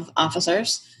of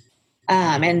officers,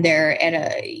 and they're at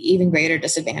a even greater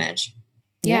disadvantage.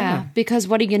 Yeah, because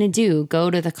what are you going to do?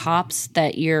 Go to the cops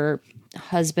that your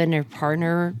husband or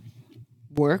partner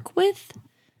work with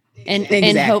and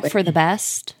hope for the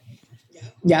best?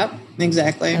 Yep,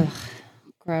 exactly. Ugh,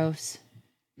 gross.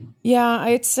 Yeah,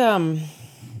 it's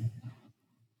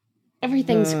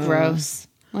Everything's gross.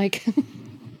 Like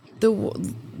the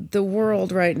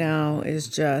world right now is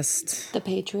just the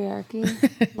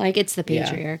patriarchy. Like it's the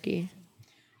patriarchy.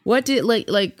 what did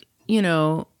like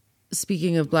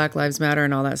speaking of Black Lives Matter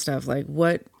and all that stuff, like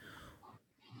what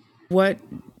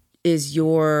is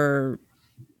your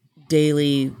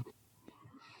daily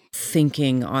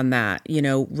thinking on that,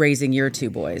 raising your two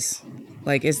boys?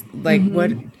 Like is like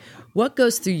what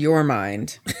goes through your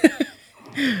mind?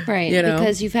 Right.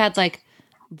 Because you've had like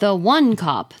the one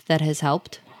cop that has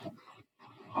helped.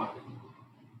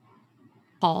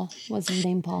 Paul. What's his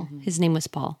name? Paul. His name was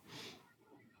Paul.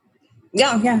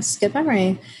 Yeah, yes, good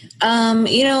memory.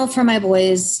 For my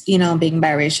boys, being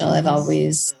biracial, I've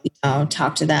always,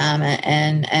 talked to them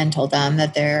and told them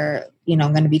that they're,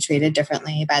 going to be treated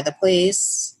differently by the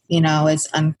police. It's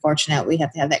unfortunate we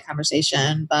have to have that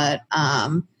conversation, but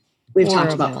we've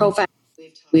talked about profiling.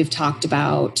 We've talked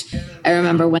about, I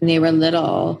remember when they were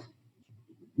little,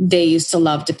 they used to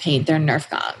love to paint their Nerf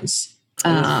guns.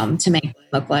 to make it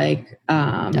look like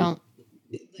Don't.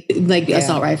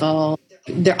 assault rifle.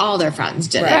 They're all their friends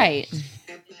did it. Right.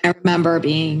 I remember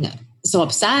being so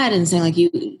upset and saying, like,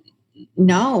 you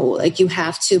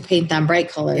have to paint them bright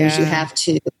colors. Yeah. You have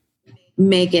to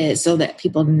make it so that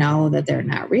people know that they're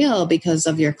not real because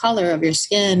of your color of your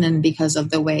skin and because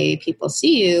of the way people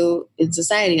see you in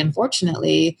society.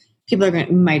 Unfortunately, people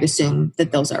might assume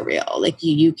that those are real. Like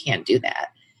you can't do that.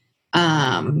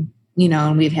 And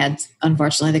we've had,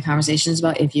 unfortunately, the conversations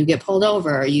about if you get pulled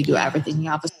over, you do everything the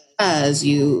officer does,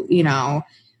 we've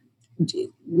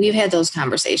had those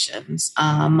conversations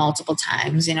multiple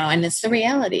times, and it's the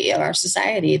reality of our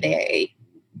society.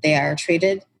 They are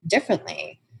treated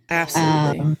differently.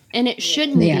 Absolutely. And it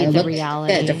shouldn't be the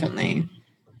reality. Yeah, differently.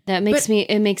 That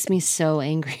makes me so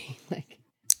angry. Like,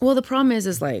 well, the problem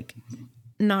is like,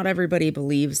 not everybody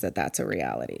believes that that's a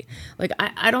reality. Like,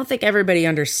 I don't think everybody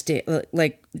understand.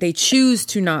 Like, they choose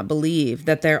to not believe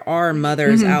that there are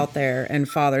mothers out there and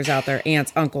fathers out there,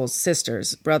 aunts, uncles,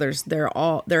 sisters, brothers. They're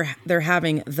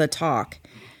having the talk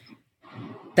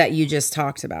that you just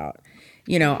talked about.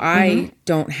 I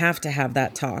don't have to have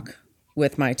that talk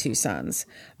with my two sons.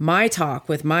 My talk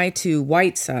with my two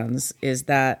white sons is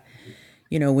that,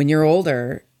 when you're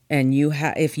older and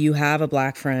if you have a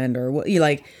black friend or what you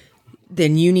like,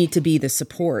 then you need to be the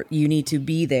support. You need to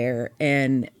be there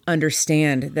and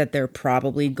understand that they're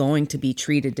probably going to be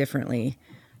treated differently.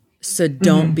 So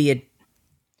don't be a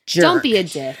jerk. Don't be a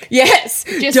dick. Yes.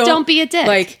 Just don't be a dick.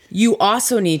 Like, you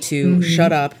also need to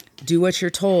shut up, do what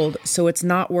you're told, so it's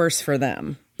not worse for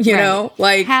them. You know?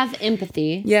 Like, have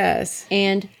empathy. Yes.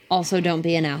 And also don't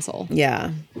be an asshole.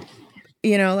 Yeah.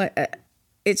 Like,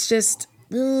 it's just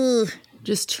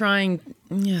trying.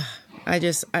 I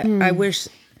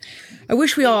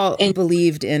wish we all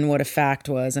believed in what a fact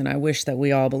was, and I wish that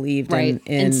we all believed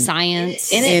in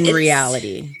science, in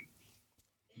reality.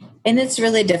 And it's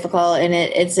really difficult, and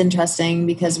it's interesting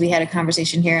because we had a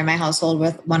conversation here in my household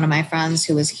with one of my friends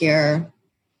who was here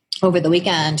over the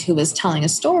weekend, who was telling a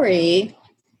story.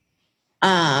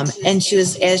 And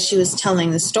as she was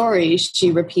telling the story,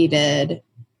 she repeated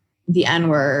the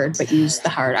N-word, but used the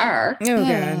hard R.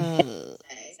 Oh,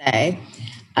 God.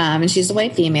 And she's a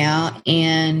white female,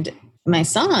 and my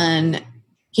son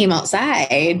came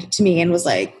outside to me and was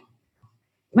like,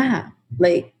 "Ma,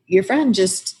 like, your friend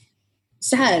just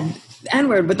said the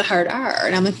N-word with the hard R."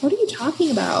 And I'm like, "What are you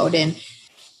talking about?" And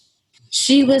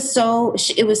it was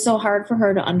so hard for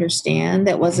her to understand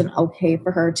that it wasn't okay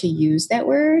for her to use that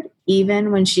word,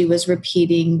 even when she was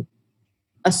repeating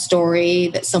a story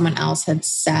that someone else had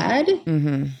said.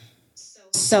 Mm-hmm.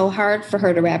 So hard for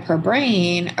her to wrap her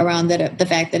brain around the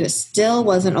fact that it still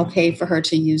wasn't okay for her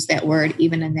to use that word,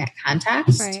 even in that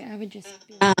context. Right. I would just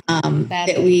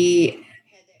that we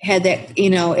had that,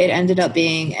 it ended up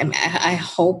being, I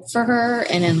hope for her,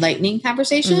 an enlightening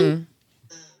conversation.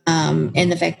 And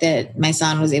the fact that my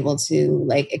son was able to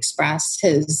express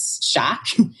his shock,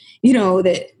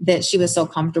 that she was so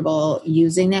comfortable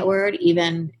using that word,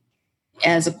 even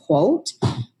as a quote.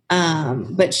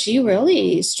 But she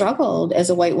really struggled as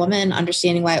a white woman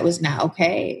understanding why it was not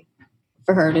okay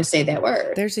for her to say that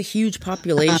word. There's a huge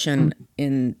population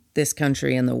in this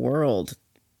country and the world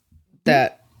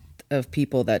of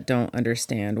people that don't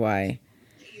understand why.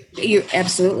 You're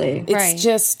absolutely it's right.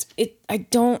 Just I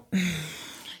don't.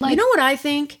 You know what I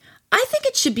think? I think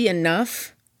it should be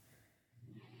enough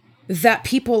that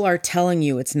people are telling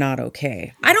you it's not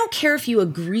okay. I don't care if you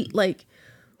agree. Like,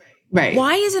 right?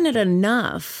 Why isn't it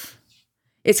enough?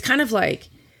 It's kind of like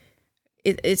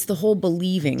it's the whole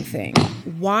believing thing.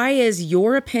 Why is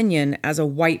your opinion as a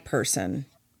white person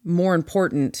more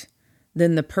important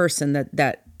than the person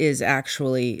that is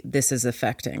actually this is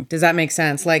affecting? Does that make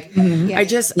sense? Like,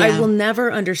 I will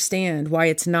never understand why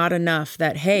it's not enough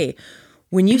that, hey,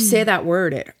 when you say that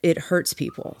word, it hurts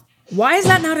people. Why is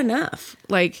that not enough?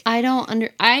 Like,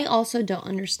 I also don't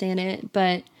understand it,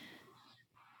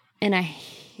 and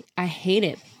I hate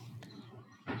it.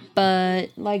 But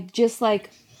just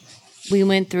we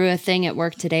went through a thing at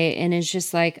work today, and it's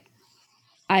just like,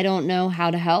 I don't know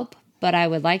how to help, but I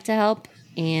would like to help,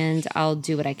 and I'll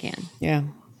do what I can. Yeah.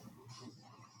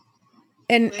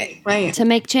 And to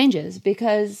make changes,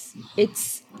 because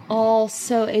it's all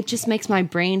so, it just makes my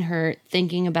brain hurt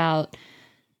thinking about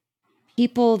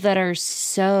people that are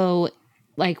so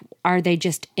are they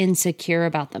just insecure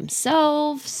about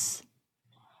themselves,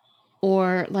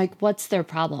 or what's their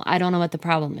problem? I don't know what the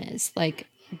problem is.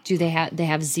 Do they have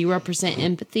 0%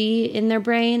 empathy in their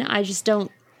brain? I just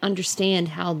don't understand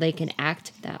how they can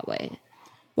act that way.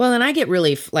 Well, and I get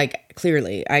really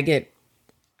clearly I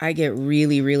get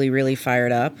really, really, really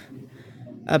fired up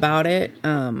about it.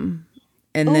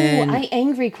 And Oh, then I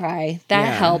angry cry. That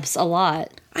Yeah. helps a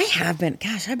lot. I've been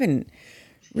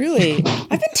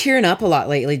tearing up a lot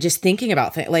lately just thinking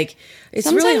about things. Like it's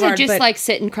Sometimes really hard. I just but, like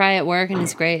sit and cry at work, and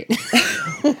it's great.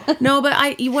 no, but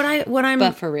I'm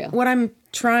But for real. what I'm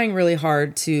trying really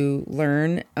hard to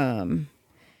learn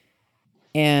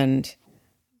and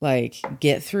like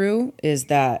get through is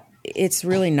that it's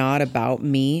really not about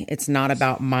me. It's not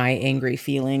about my angry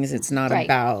feelings. It's not Right.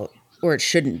 about, or it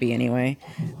shouldn't be anyway.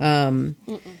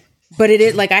 But it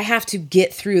is like I have to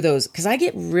get through those because I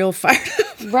get real fired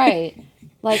up. Right.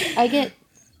 Like I get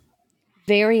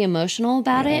very emotional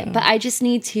about it, but I just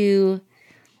need to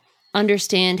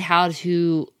understand how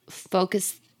to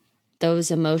focus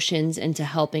those emotions into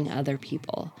helping other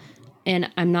people. And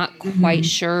I'm not quite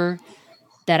sure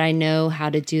that I know how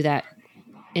to do that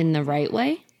in the right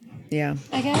way, Yeah.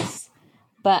 I guess.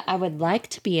 But I would like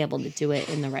to be able to do it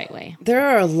in the right way. There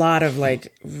are a lot of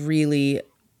like really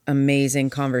amazing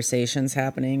conversations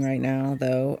happening right now,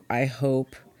 though. I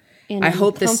hope And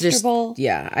this just, uncomfortable.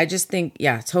 I just think,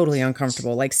 totally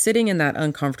uncomfortable. Like sitting in that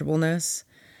uncomfortableness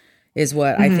is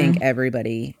what I think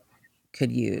everybody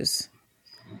could use.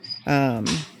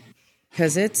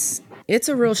 Because it's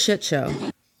a real shit show.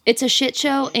 It's a shit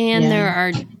show, and Yeah. there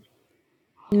are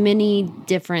many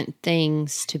different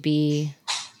things to be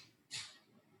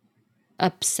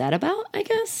upset about, I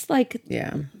guess. Like,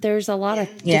 Yeah. there's a lot of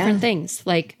Yeah. different things,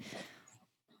 like,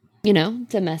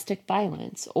 domestic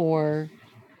violence or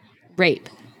rape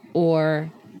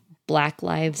or Black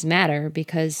Lives Matter,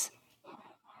 because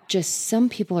just some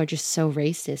people are just so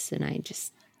racist, and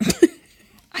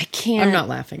I can't. I'm not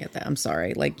laughing at that. I'm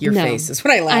sorry. Like your No. face is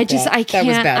what I laughed at. I can't.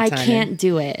 That was bad I timing. can't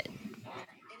do it.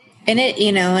 And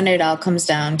it all comes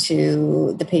down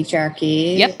to the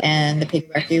patriarchy Yep. and the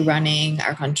patriarchy running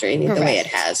our country the way it Correct.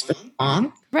 has for so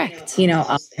long. Correct.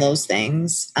 All those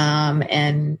things.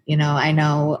 And I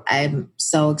know I'm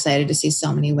so excited to see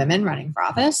so many women running for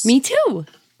office. Me too.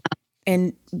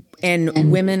 And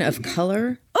women of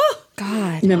color.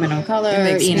 God. Women of color,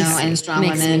 makes me and strong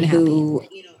makes me women happy. who,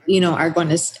 are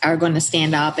going to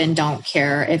stand up and don't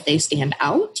care if they stand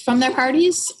out from their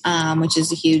parties, which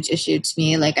is a huge issue to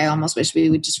me. Like I almost wish we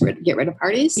would just get rid of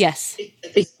parties. Yes.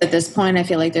 Because at this point, I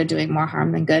feel like they're doing more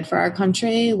harm than good for our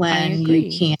country when agree.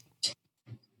 you can't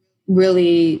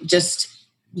really just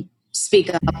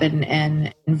speak up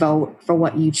and vote for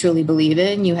what you truly believe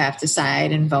in. You have to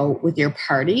side and vote with your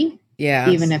party, Yeah.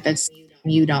 even if it's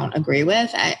you don't agree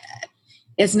with.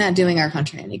 It's not doing our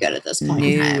country any good at this point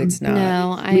in No, time. it's not.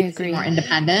 No, I We need agree.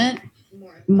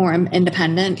 more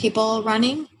independent people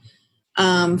running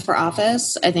for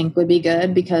office, I think would be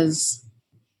good because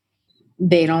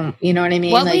they don't, you know what I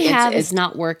mean? What Like, we have it's is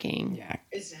not working.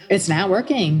 it's not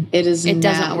working. It is It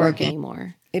doesn't not work working.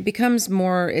 anymore. It becomes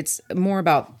it's more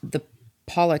about the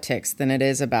politics than it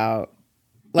is about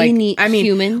like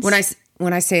humans.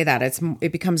 when I say that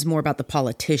it becomes more about the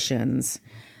politicians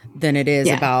than it is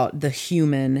Yeah. about the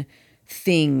human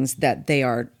things that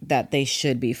they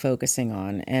should be focusing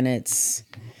on. And it's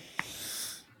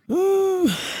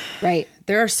Right.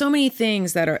 there are so many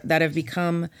things that have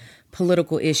become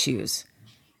political issues,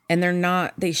 and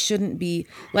they shouldn't be.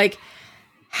 Like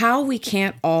how we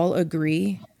can't all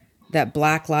agree that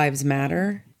Black Lives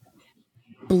Matter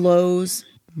blows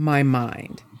my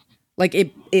mind. Like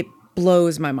it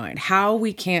blows my mind how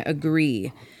we can't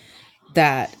agree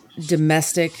that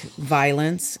domestic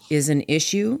violence is an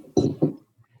issue.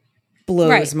 Blows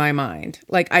Right. my mind.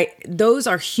 Like those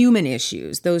are human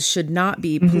issues. Those should not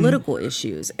be political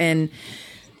issues. And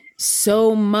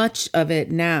so much of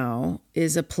it now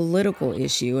is a political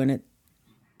issue, and it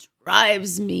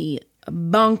drives me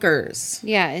bonkers.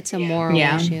 Yeah, it's a moral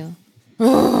Yeah. issue.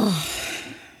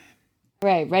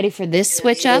 Right. Ready for this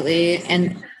switch up? Absolutely.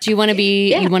 And Do you want to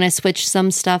Yeah. you want to switch some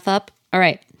stuff up? All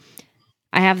right.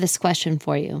 I have this question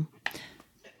for you.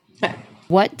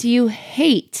 What do you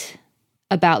hate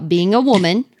about being a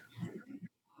woman?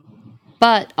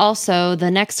 But also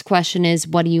the next question is,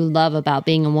 what do you love about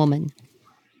being a woman?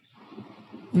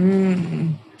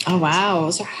 oh wow,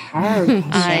 those are hard.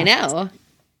 I know.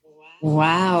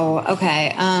 Wow.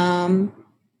 Okay.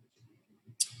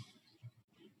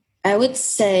 I would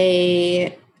say I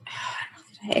don't know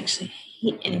that I actually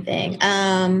hate anything.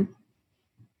 I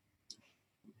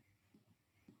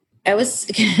was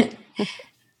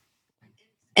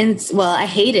I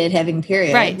hated having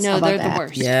periods. Right. No, How about they're the that?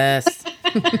 worst. Yes.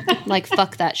 Like,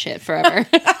 fuck that shit forever.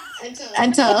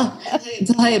 until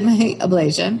I had my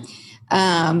ablation.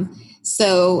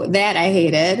 So that I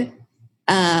hated.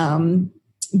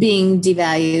 Being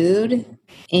devalued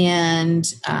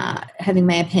and having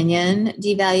my opinion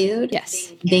devalued.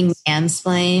 Yes. Being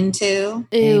mansplained to.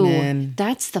 Ew. Amen.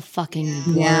 That's the fucking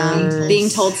Yeah. worst. Being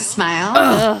told to smile.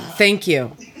 Ugh, thank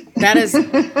you. That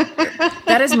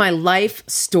is my life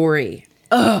story.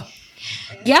 Ugh.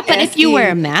 Yeah, but if you wear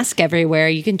a mask everywhere,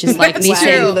 you can just like me That's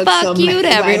say, true. fuck you to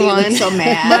everyone. So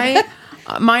mad.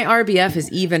 My RBF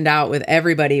is evened out with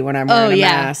everybody when I'm wearing a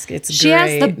mask. It's she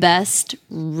great. has the best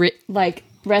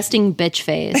resting bitch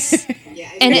face.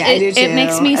 And I do it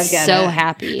makes me too. I get so it.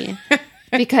 happy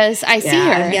because I see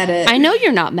Yeah, her. I get it. I know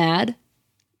you're not mad.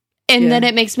 And then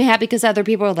it makes me happy because other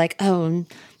people are like, oh,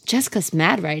 Jessica's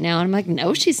mad right now. And I'm like,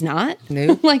 no, she's not.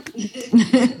 No. Like,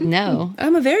 no.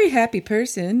 I'm a very happy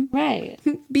person. Right.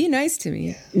 Be nice to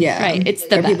me. Yeah. Right. It's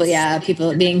the Or people, best.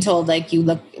 people being told like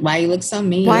why you look so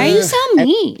mean. Why are you so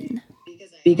mean?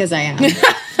 Because I am.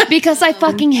 Because I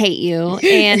fucking hate you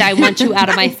and I want you out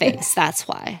of my face. That's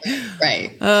why.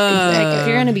 Right. If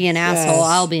you're going to be an asshole,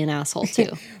 I'll be an asshole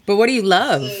too. But what do you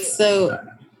love? So,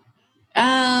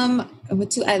 what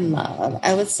do I love?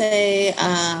 I would say,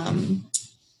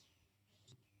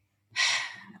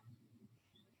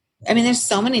 there's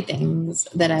so many things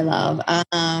that I love.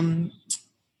 I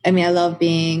love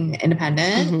being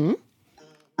independent.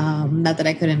 Mm-hmm. Not that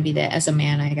I couldn't be that as a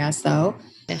man, I guess, though.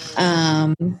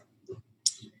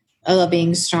 I love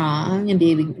being strong and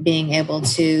being able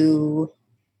to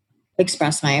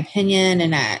express my opinion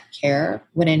and not care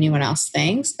what anyone else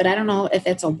thinks. But I don't know if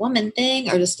it's a woman thing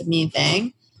or just a me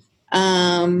thing.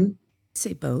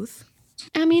 Say both.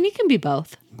 It can be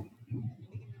both.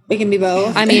 It can be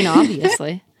both.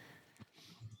 Obviously.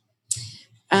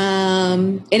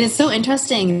 And it's so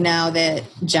interesting now that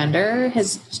gender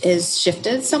has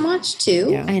shifted so much too.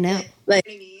 Yeah. I know. Like,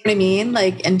 you know what I mean?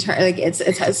 Like,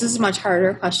 this is a much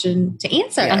harder question to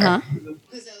answer. Uh-huh.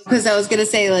 Because I was gonna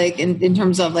say, like, in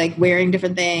terms of like wearing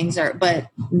different things, but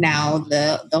now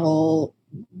the whole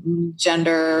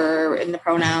gender and the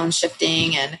pronouns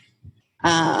shifting,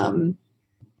 and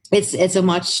it's a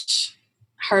much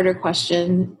harder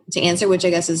question to answer, which I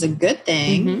guess is a good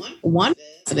thing. Mm-hmm. One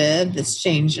positive that's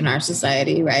changed in our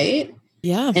society, right?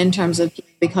 Yeah. In terms of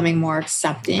becoming more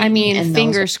accepting. and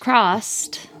fingers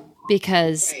crossed,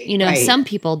 because, Right. some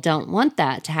people don't want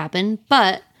that to happen,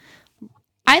 but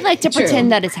I like to True.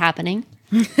 pretend that it's happening.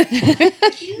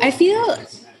 I feel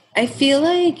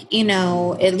like,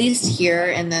 at least here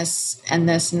in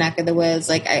this neck of the woods,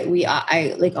 like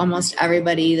I like almost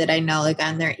everybody that I know, like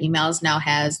on their emails now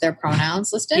has their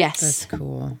pronouns listed. Yes. That's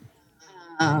cool.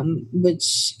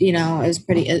 Which, is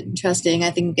pretty interesting.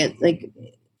 I think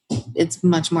it's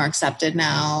much more accepted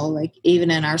now, like even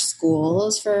in our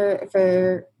schools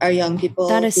for our young people.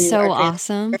 That is who so are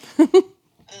awesome.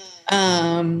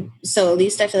 So at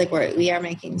least I feel like we are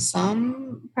making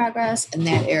some progress in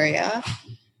that area,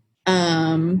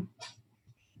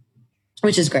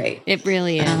 which is great. It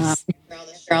really is.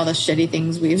 For all the shitty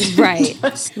things we've Right.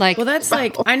 Like, Well, that's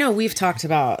like, I know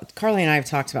Carly and I have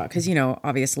talked about, because,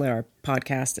 obviously our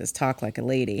podcast is Talk Like a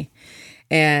Lady.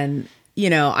 And,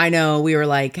 I know we were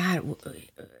like, God,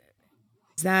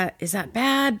 is that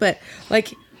bad? But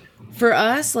like for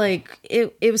us, like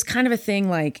it was kind of a thing,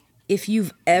 like if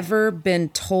you've ever been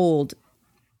told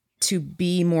to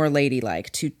be more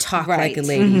ladylike, to talk like a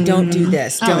lady, Mm-hmm. don't do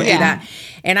this, don't do yeah. that.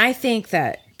 And I think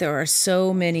that there are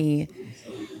so many,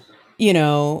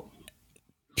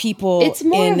 people It's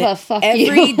more in of a fuck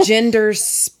every you. gender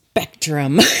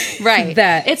spectrum. right.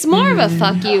 that It's more of a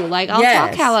fuck you. Like, I'll Yes.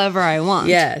 talk however I want.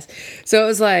 Yes. So it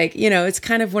was like, it's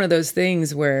kind of one of those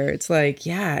things where it's like,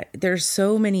 yeah, there's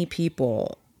so many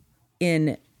people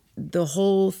in the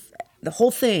whole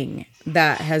thing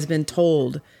that has been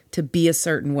told to be a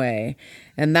certain way.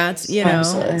 And that's,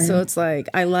 Absolutely. so it's like,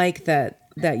 I like that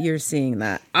you're seeing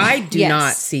that. I do Yes.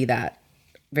 not see that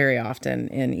very often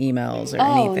in emails or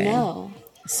Oh, anything. no.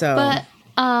 So, But,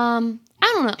 I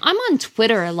don't know. I'm on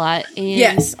Twitter a lot. And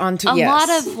yes, a lot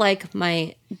of like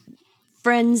my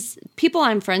friends, people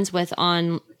I'm friends with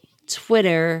on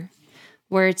Twitter,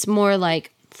 where it's more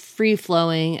like free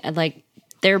flowing, and like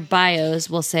their bios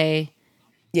will say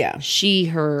yeah. she,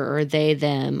 her, or they,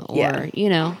 them, or,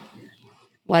 Yeah.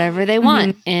 whatever they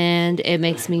want. And it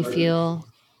makes me feel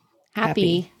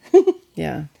happy.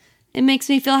 Yeah. It makes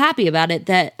me feel happy about it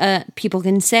that people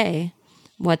can say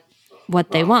what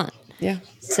they want. Yeah.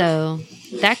 So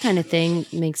that kind of thing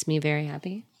makes me very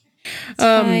happy. It's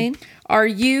fine. Are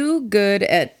you good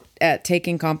at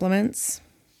taking compliments?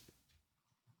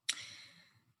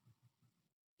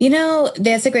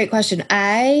 That's a great question.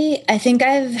 I think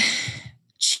I've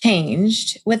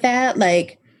changed with that.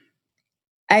 Like,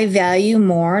 I value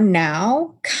more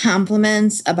now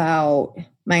compliments about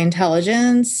my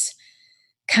intelligence,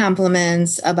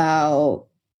 compliments about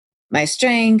my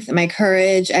strength, my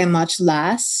courage. I much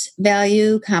less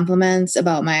value compliments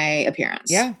about my appearance.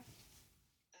 Yeah.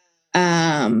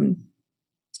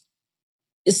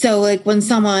 So like when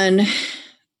someone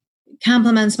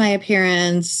compliments my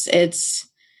appearance,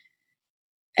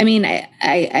 I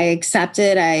accept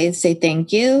it. I say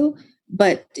thank you,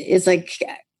 but it's like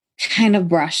kind of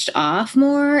brushed off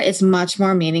more. It's much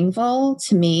more meaningful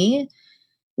to me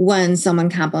when someone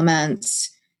compliments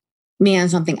me on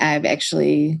something I've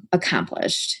actually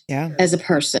accomplished as a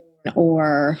person,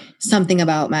 or something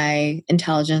about my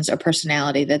intelligence or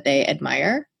personality that they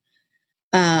admire.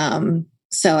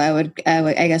 So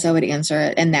I guess I would answer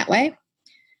it in that way.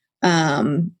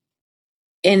 And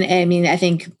I mean, I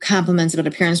think compliments about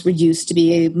appearance used to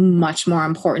be much more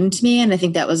important to me. And I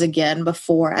think that was, again,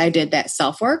 before I did that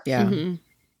self-work and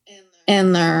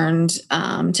learned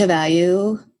to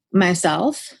value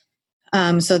myself.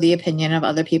 So the opinion of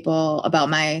other people about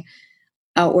my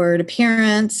outward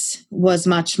appearance was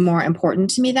much more important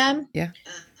to me then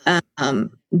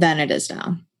than it is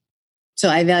now. So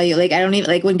I value, like, I don't even,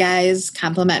 like, when guys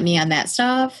compliment me on that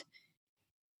stuff,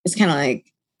 it's kind of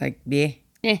like,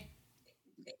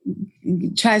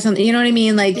 try something, you know what I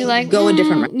mean? Like, go a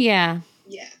different route.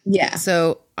 Yeah.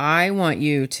 So I want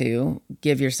you to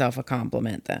give yourself a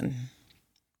compliment then.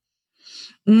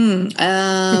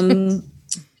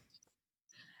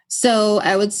 So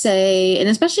I would say, and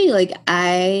especially like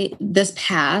this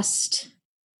past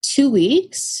 2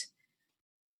 weeks,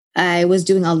 I was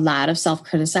doing a lot of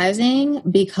self-criticizing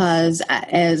because,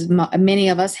 as many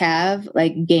of us have,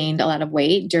 like, gained a lot of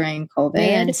weight during COVID.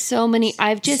 Man, so many.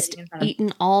 I've just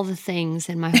eaten all the things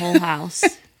in my whole house.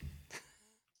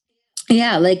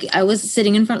 Yeah, like I was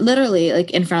sitting literally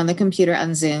in front of the computer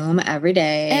on Zoom every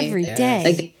day. Every day.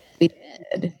 Like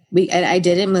we did. I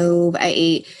didn't move. I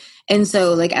ate. And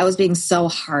so, like, I was being so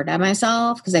hard on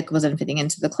myself because I wasn't fitting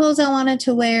into the clothes I wanted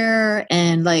to wear.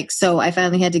 And like, so I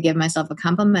finally had to give myself a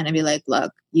compliment and be like,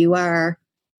 look, you are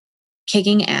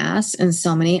kicking ass in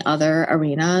so many other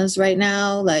arenas right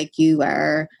now. Like, you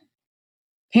are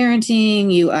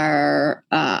parenting, you are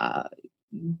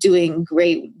doing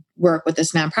great work with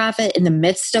this nonprofit in the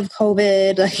midst of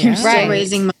COVID. Like, you're still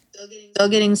raising money, still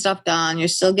getting stuff done. You're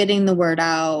still getting the word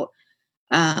out.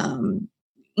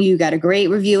 You got a great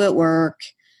review at work.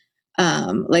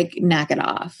 Like, knock it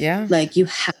off. Yeah. Like, you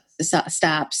have to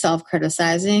stop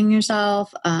self-criticizing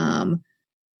yourself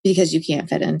because you can't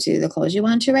fit into the clothes you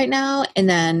want to right now. And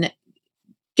then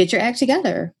get your act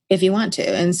together if you want to.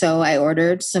 And so I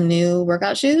ordered some new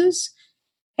workout shoes,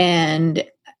 and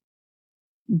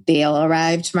they'll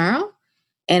arrive tomorrow.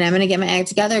 And I'm going to get my act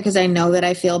together because I know that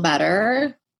I feel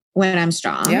better when I'm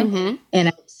strong. Yeah. Mm-hmm. And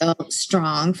I feel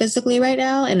strong physically right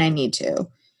now, and I need to.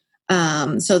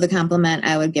 So the compliment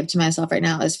I would give to myself right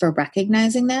now is for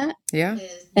recognizing that. Yeah.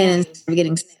 And instead of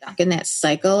getting stuck in that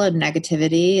cycle of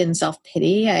negativity and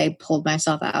self-pity, I pulled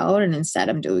myself out, and instead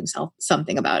I'm doing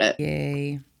something about it.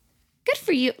 Yay. Good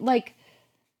for you. Like,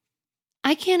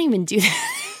 I can't even do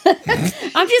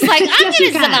that. I'm just like, I'm going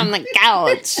to sit on the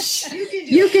couch.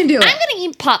 You can do it. I'm going to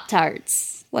eat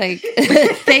Pop-Tarts. Like,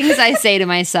 things I say to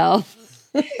myself.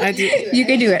 I do. You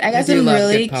can do it. I got some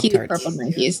really cute Pop-Tarts. purple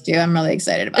monkeys too. I'm really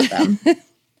excited about them.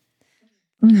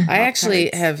 I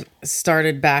actually have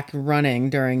started back running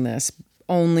during this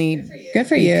only Good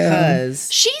for you.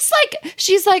 because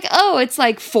She's like, oh, it's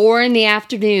like 4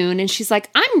 PM, and she's like,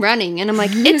 I'm running, and I'm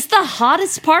like, it's the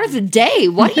hottest part of the day.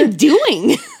 What are you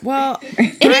doing? well,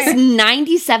 It is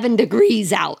 97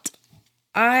 degrees out.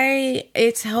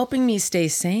 it's helping me stay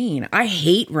sane. I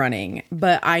hate running,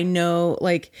 but I know,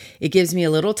 like, it gives me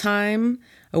a little time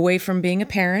away from being a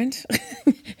parent.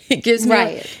 It gives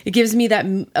me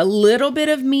that a little bit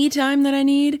of me time that I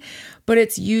need, but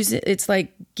it's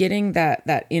like getting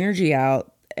that energy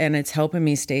out, and it's helping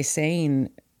me stay sane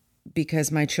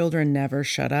because my children never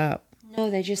shut up. No,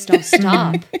 they just don't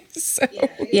stop.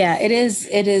 Yeah, it is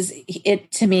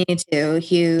to me too,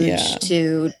 huge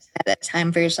to have that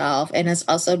time for yourself. And it's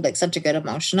also like such a good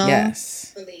emotional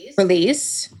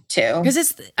release too.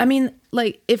 Because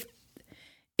like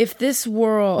if this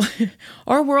world,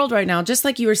 our world right now, just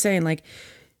like you were saying, like,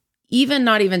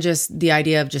 not even just the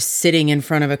idea of just sitting in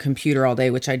front of a computer all day,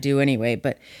 which I do anyway,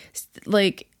 but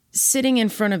like sitting in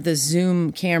front of the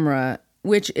Zoom camera,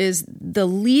 which is the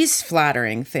least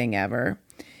flattering thing ever.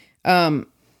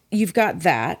 You've got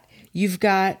that. You've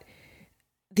got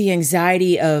the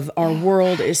anxiety of our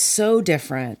world is so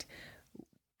different.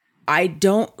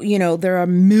 There are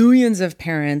millions of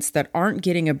parents that aren't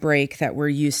getting a break that we're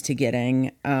used to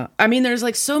getting. There's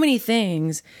like so many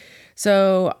things.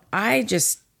 So I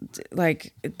just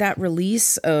like that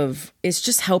release of, it's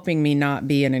just helping me not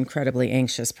be an incredibly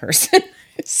anxious person.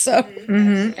 So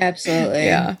Absolutely.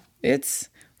 yeah, it's,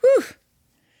 whew.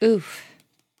 Oof.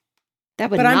 That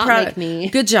would But I'm not proud. make me.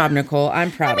 Good job, Nicole.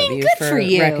 I'm proud of you good for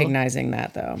you. recognizing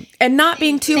that, though, and not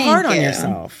being too Thank hard on you.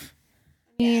 yourself.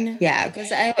 Yeah,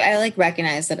 because I like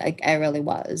recognized that I really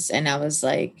was, and I was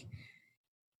like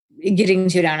getting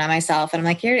too down on myself, and I'm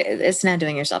like, it's not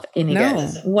doing yourself any No.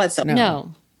 good whatsoever.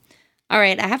 No. All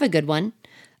right, I have a good one.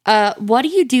 What do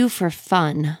you do for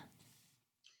fun?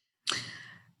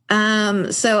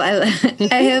 So I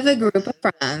have a group of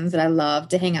friends that I love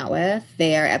to hang out with.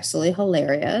 They are absolutely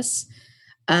hilarious.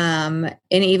 And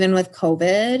even with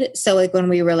COVID, so like when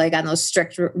we were like on those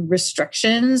strict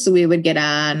restrictions, we would get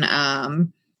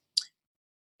on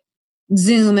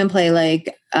Zoom and play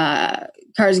like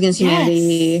Cards Against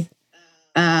Humanity.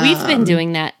 We've been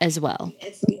doing that as well.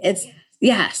 It's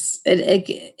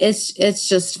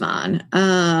just fun.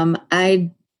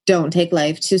 I don't take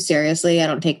life too seriously. I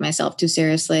don't take myself too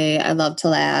seriously. I love to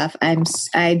laugh.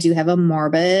 I do have a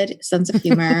morbid sense of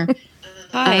humor.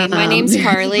 Hi, my name's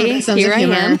Carly. sense Here of I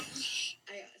humor. am.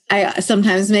 I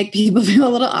sometimes make people feel a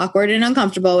little awkward and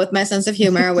uncomfortable with my sense of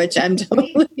humor, which I'm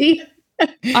totally.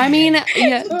 I mean,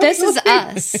 yeah, this is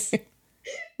us.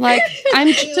 Like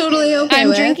I'm totally okay. I'm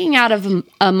with. drinking out of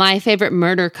a My Favorite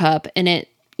Murder cup, and it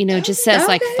just says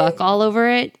like Okay. fuck all over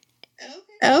it.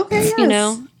 Okay, yes. You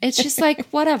know, it's just like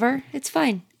whatever. It's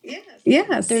fine.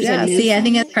 Yes. There's yeah. a new See, I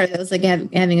think that's part of it. It was like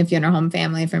having a funeral home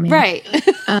family for me. Right.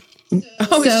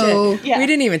 Oh So- shit! We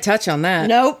didn't even touch on that.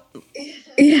 Nope.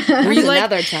 Yeah. Were you like?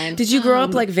 Another time. Did you grow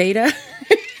up like Veda?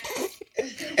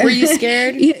 Were you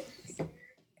scared?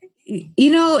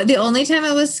 You know, the only time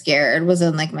I was scared was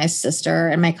when like my sister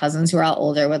and my cousins who are all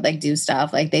older would like do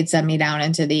stuff. Like they'd send me down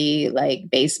into the like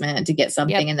basement to get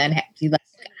something, and then like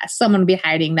someone would be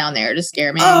hiding down there to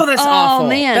scare me. Oh, that's awful.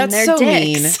 man, that's they're so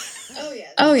dicks. mean.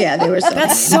 Oh yeah, they were so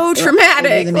That's mean. so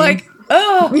traumatic. Like,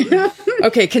 oh.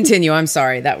 Okay, continue. I'm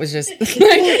sorry. That was just.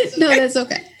 No, that's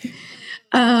okay.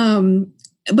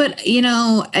 But you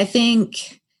know, I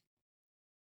think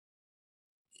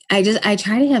I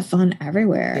try to have fun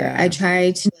everywhere. Yeah. I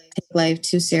try to not take life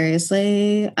too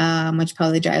seriously, which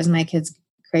probably drives my kids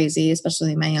crazy,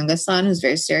 especially my youngest son, who's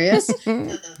very serious.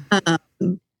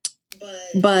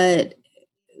 But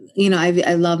you know,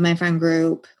 I love my friend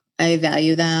group. I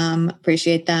value them,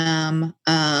 appreciate them.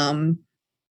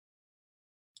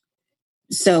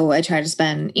 So I try to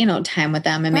spend, you know, time with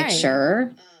them and make Right.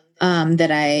 sure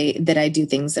that I do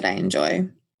things that I enjoy.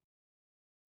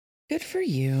 Good for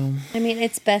you. I mean,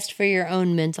 it's best for your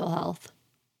own mental health.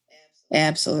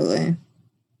 Absolutely.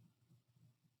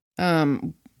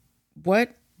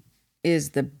 What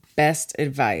is the best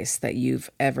advice that you've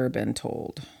ever been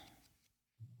told?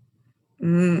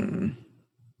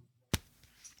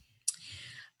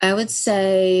 I would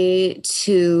say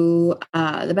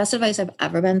the best advice I've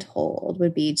ever been told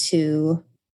would be to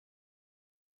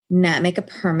not make a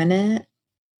permanent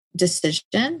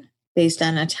decision based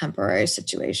on a temporary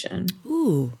situation.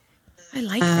 Ooh, I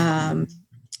like that.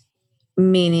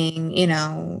 Meaning, you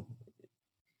know,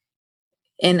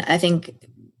 and I think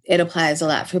it applies a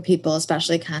lot for people,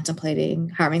 especially contemplating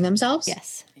harming themselves.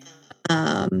 Yes.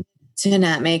 To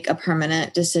not make a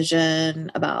permanent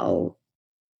decision about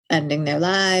ending their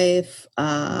life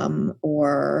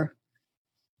or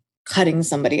cutting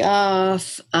somebody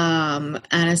off on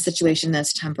a situation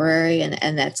that's temporary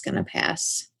and that's going to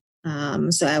pass.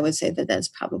 So I would say that that's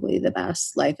probably the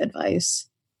best life advice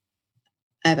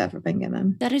I've ever been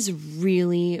given. That is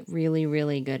really, really,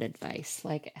 really good advice.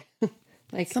 Like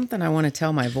Something I want to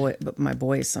tell my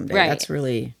boys someday.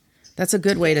 Right. That's a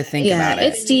good way to think about it.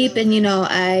 It's deep. And,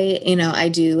 I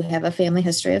do have a family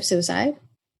history of suicide.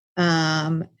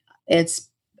 It's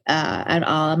on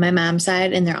all of my mom's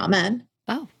side and they're all men.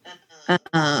 Oh.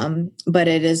 But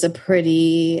it is a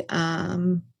pretty,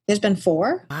 there's been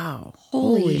 4. Wow.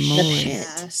 Holy moly. shit.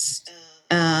 Past.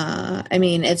 I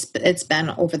mean, it's been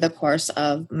over the course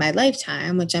of my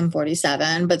lifetime, which I'm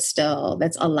 47, but still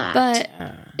that's a lot. But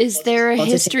is there a Well,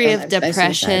 to history take of their lives by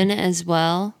depression suicide. as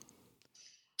well?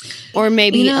 Or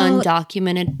maybe You know,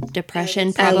 undocumented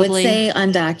depression, probably? I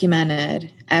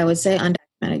would say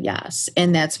undocumented. Yes.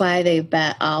 And that's why they've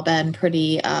all been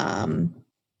pretty,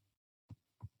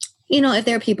 if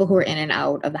there are people who are in and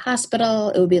out of the hospital,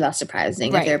 it would be less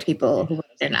surprising. Right. If there are people who are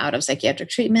in and out of psychiatric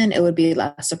treatment, it would be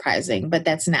less surprising. But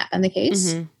that's not been the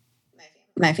case. Mhm.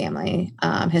 My family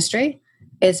history.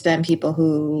 It's been people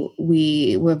who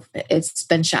it's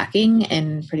been shocking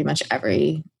in pretty much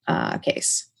every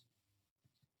case.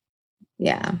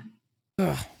 Yeah.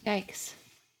 Ugh. Yikes.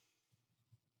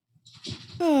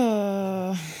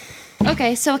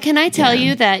 Okay, so can I tell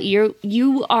you that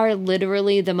you are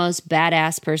literally the most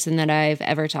badass person that I've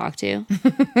ever talked to?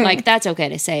 Like, that's okay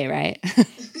to say, right?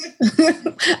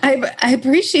 I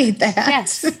appreciate that.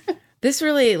 Yes. This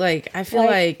really, like, I feel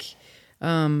like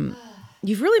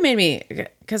you've really made me,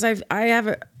 because I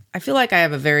feel like I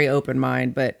have a very open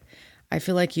mind, but I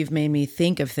feel like you've made me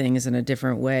think of things in a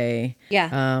different way.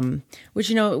 Yeah.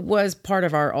 Which, was part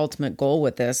of our ultimate goal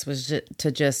with this, was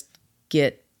to just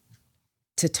get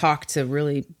to talk to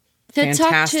really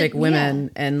fantastic women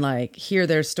and like hear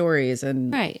their stories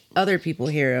and other people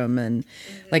hear them and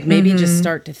like maybe just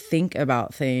start to think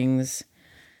about things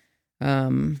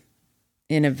in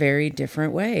a very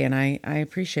different way. And I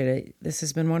appreciate it. This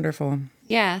has been wonderful.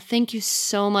 Yeah. Thank you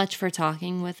so much for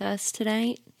talking with us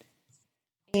tonight.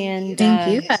 And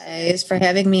thank you guys for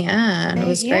having me on. It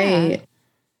was great.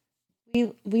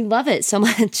 We love it so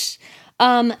much.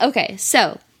 Okay,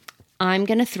 so I'm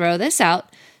gonna throw this out.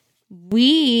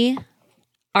 We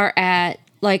are at,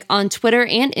 like, on Twitter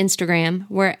and Instagram,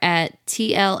 we're at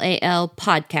TLAL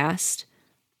Podcast,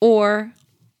 or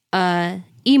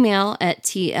email at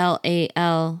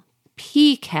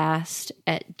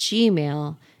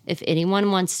tlalpcast@gmail if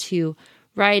anyone wants to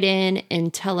write in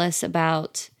and tell us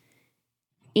about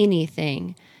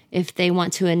anything. If they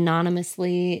want to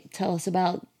anonymously tell us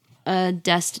about a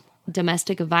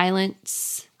domestic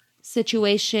violence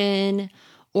situation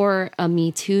or a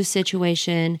Me Too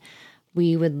situation,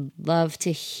 we would love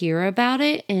to hear about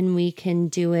it, and we can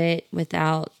do it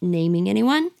without naming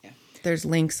anyone. There's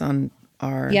links on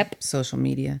our social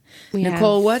media.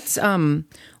 Nicole, what's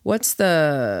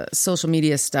the social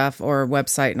media stuff or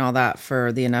website and all that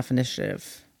for the Enough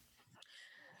Initiative?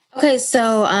 Okay,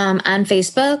 so on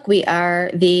Facebook, we are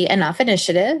the Enough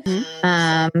Initiative.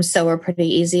 So we're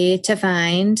pretty easy to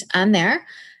find on there.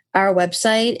 Our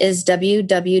website is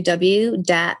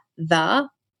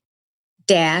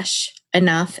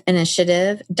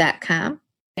www.the-enoughinitiative.com.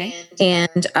 Okay.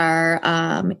 And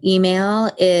our email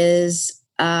is,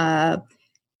 I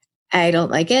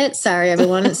don't like it. Sorry,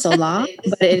 everyone. It's so long.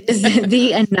 But it is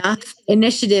the Enough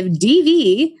Initiative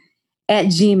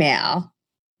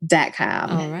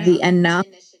DV@gmail.com. All right. The Enough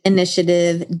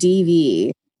Initiative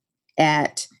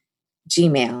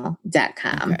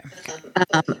DV@gmail.com. Okay.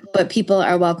 But people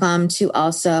are welcome to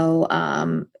also,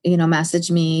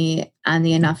 message me on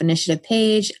the Enough Initiative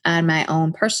page, on my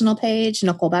own personal page,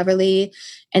 Nicole Beverly.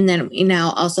 And then we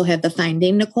now also have the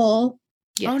Finding Nicole.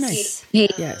 Yes. Oh, nice.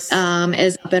 Page, Yes.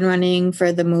 is up and running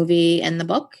for the movie and the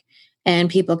book. And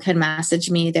people can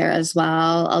message me there as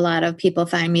well. A lot of people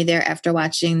find me there after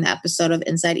watching the episode of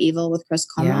Inside Evil with Chris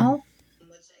Como,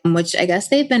 which I guess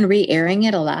they've been re-airing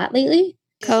it a lot lately.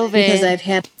 COVID. Because I've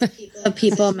had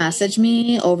people message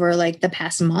me over like the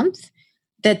past month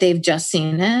that they've just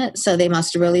seen it. So they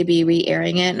must really be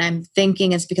re-airing it. And I'm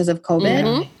thinking it's because of COVID.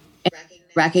 Mhm. And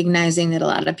recognizing that a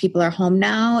lot of people are home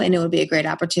now, and it would be a great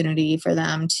opportunity for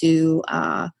them to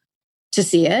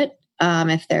see it.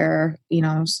 If they're,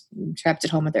 trapped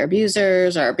at home with their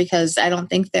abusers, or because I don't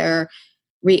think they're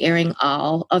re-airing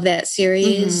all of that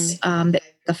series. The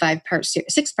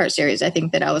 6-part series, I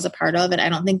think that I was a part of, and I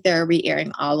don't think they're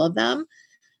re-airing all of them.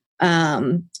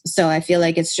 So I feel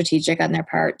like it's strategic on their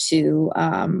part to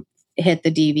hit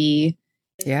the DV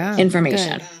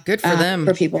information. Good for them.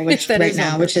 For people, which right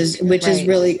now, which is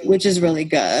really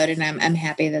good, and I'm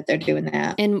happy that they're doing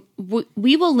that. And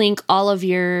we will link all of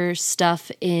your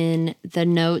stuff in the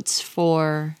notes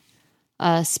for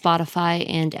Spotify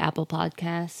and Apple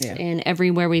Podcasts, and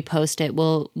everywhere we post it,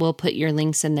 we'll put your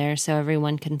links in there so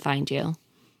everyone can find you.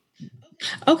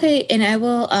 Okay, and I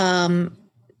will.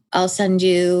 I'll send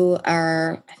you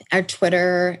our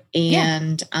Twitter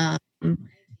and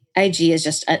IG is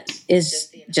just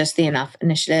the Enough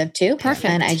Initiative too. Perfect.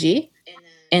 And IG.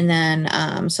 And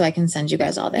then, so I can send you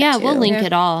guys all that. Yeah, too. we'll link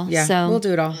it all. Yeah, so we'll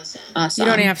do it all. Awesome. You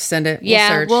don't even have to send it.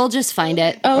 We'll just find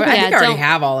it. Oh, I think I already don't-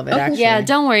 have all of it, actually. Yeah,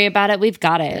 don't worry about it. We've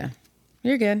got it. Yeah.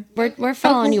 You're good. We're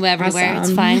following you everywhere. It's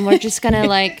Awesome. fine. We're just gonna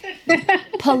like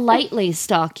politely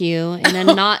stalk you in a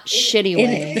not shitty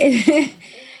way.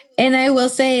 And I will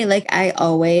say, like,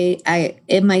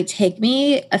 it might take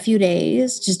me a few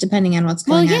days, just depending on what's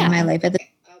going on in my life.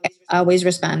 I always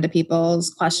respond to people's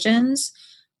questions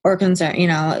or concern.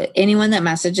 Anyone that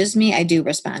messages me, I do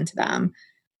respond to them.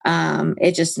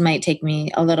 It just might take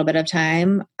me a little bit of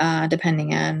time,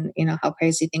 depending on, how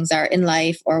crazy things are in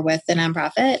life or with the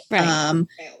nonprofit. Right.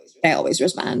 I always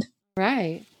respond.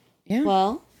 Right. Yeah.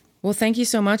 Well, thank you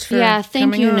so much for thank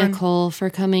coming you, on. Nicole,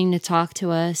 for coming to talk to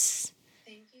us.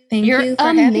 Thank You're you for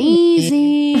having me.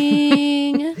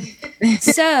 amazing.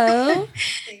 So,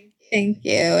 Thank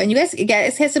you. And you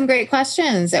guys had some great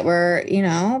questions that were,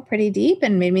 pretty deep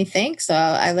and made me think. So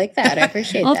I like that. I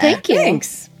appreciate that. Thank you.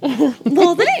 Thanks.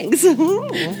 Well, thanks.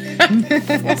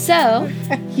 So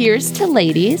here's to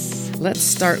ladies. Let's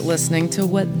start listening to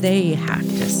what they have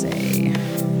to say.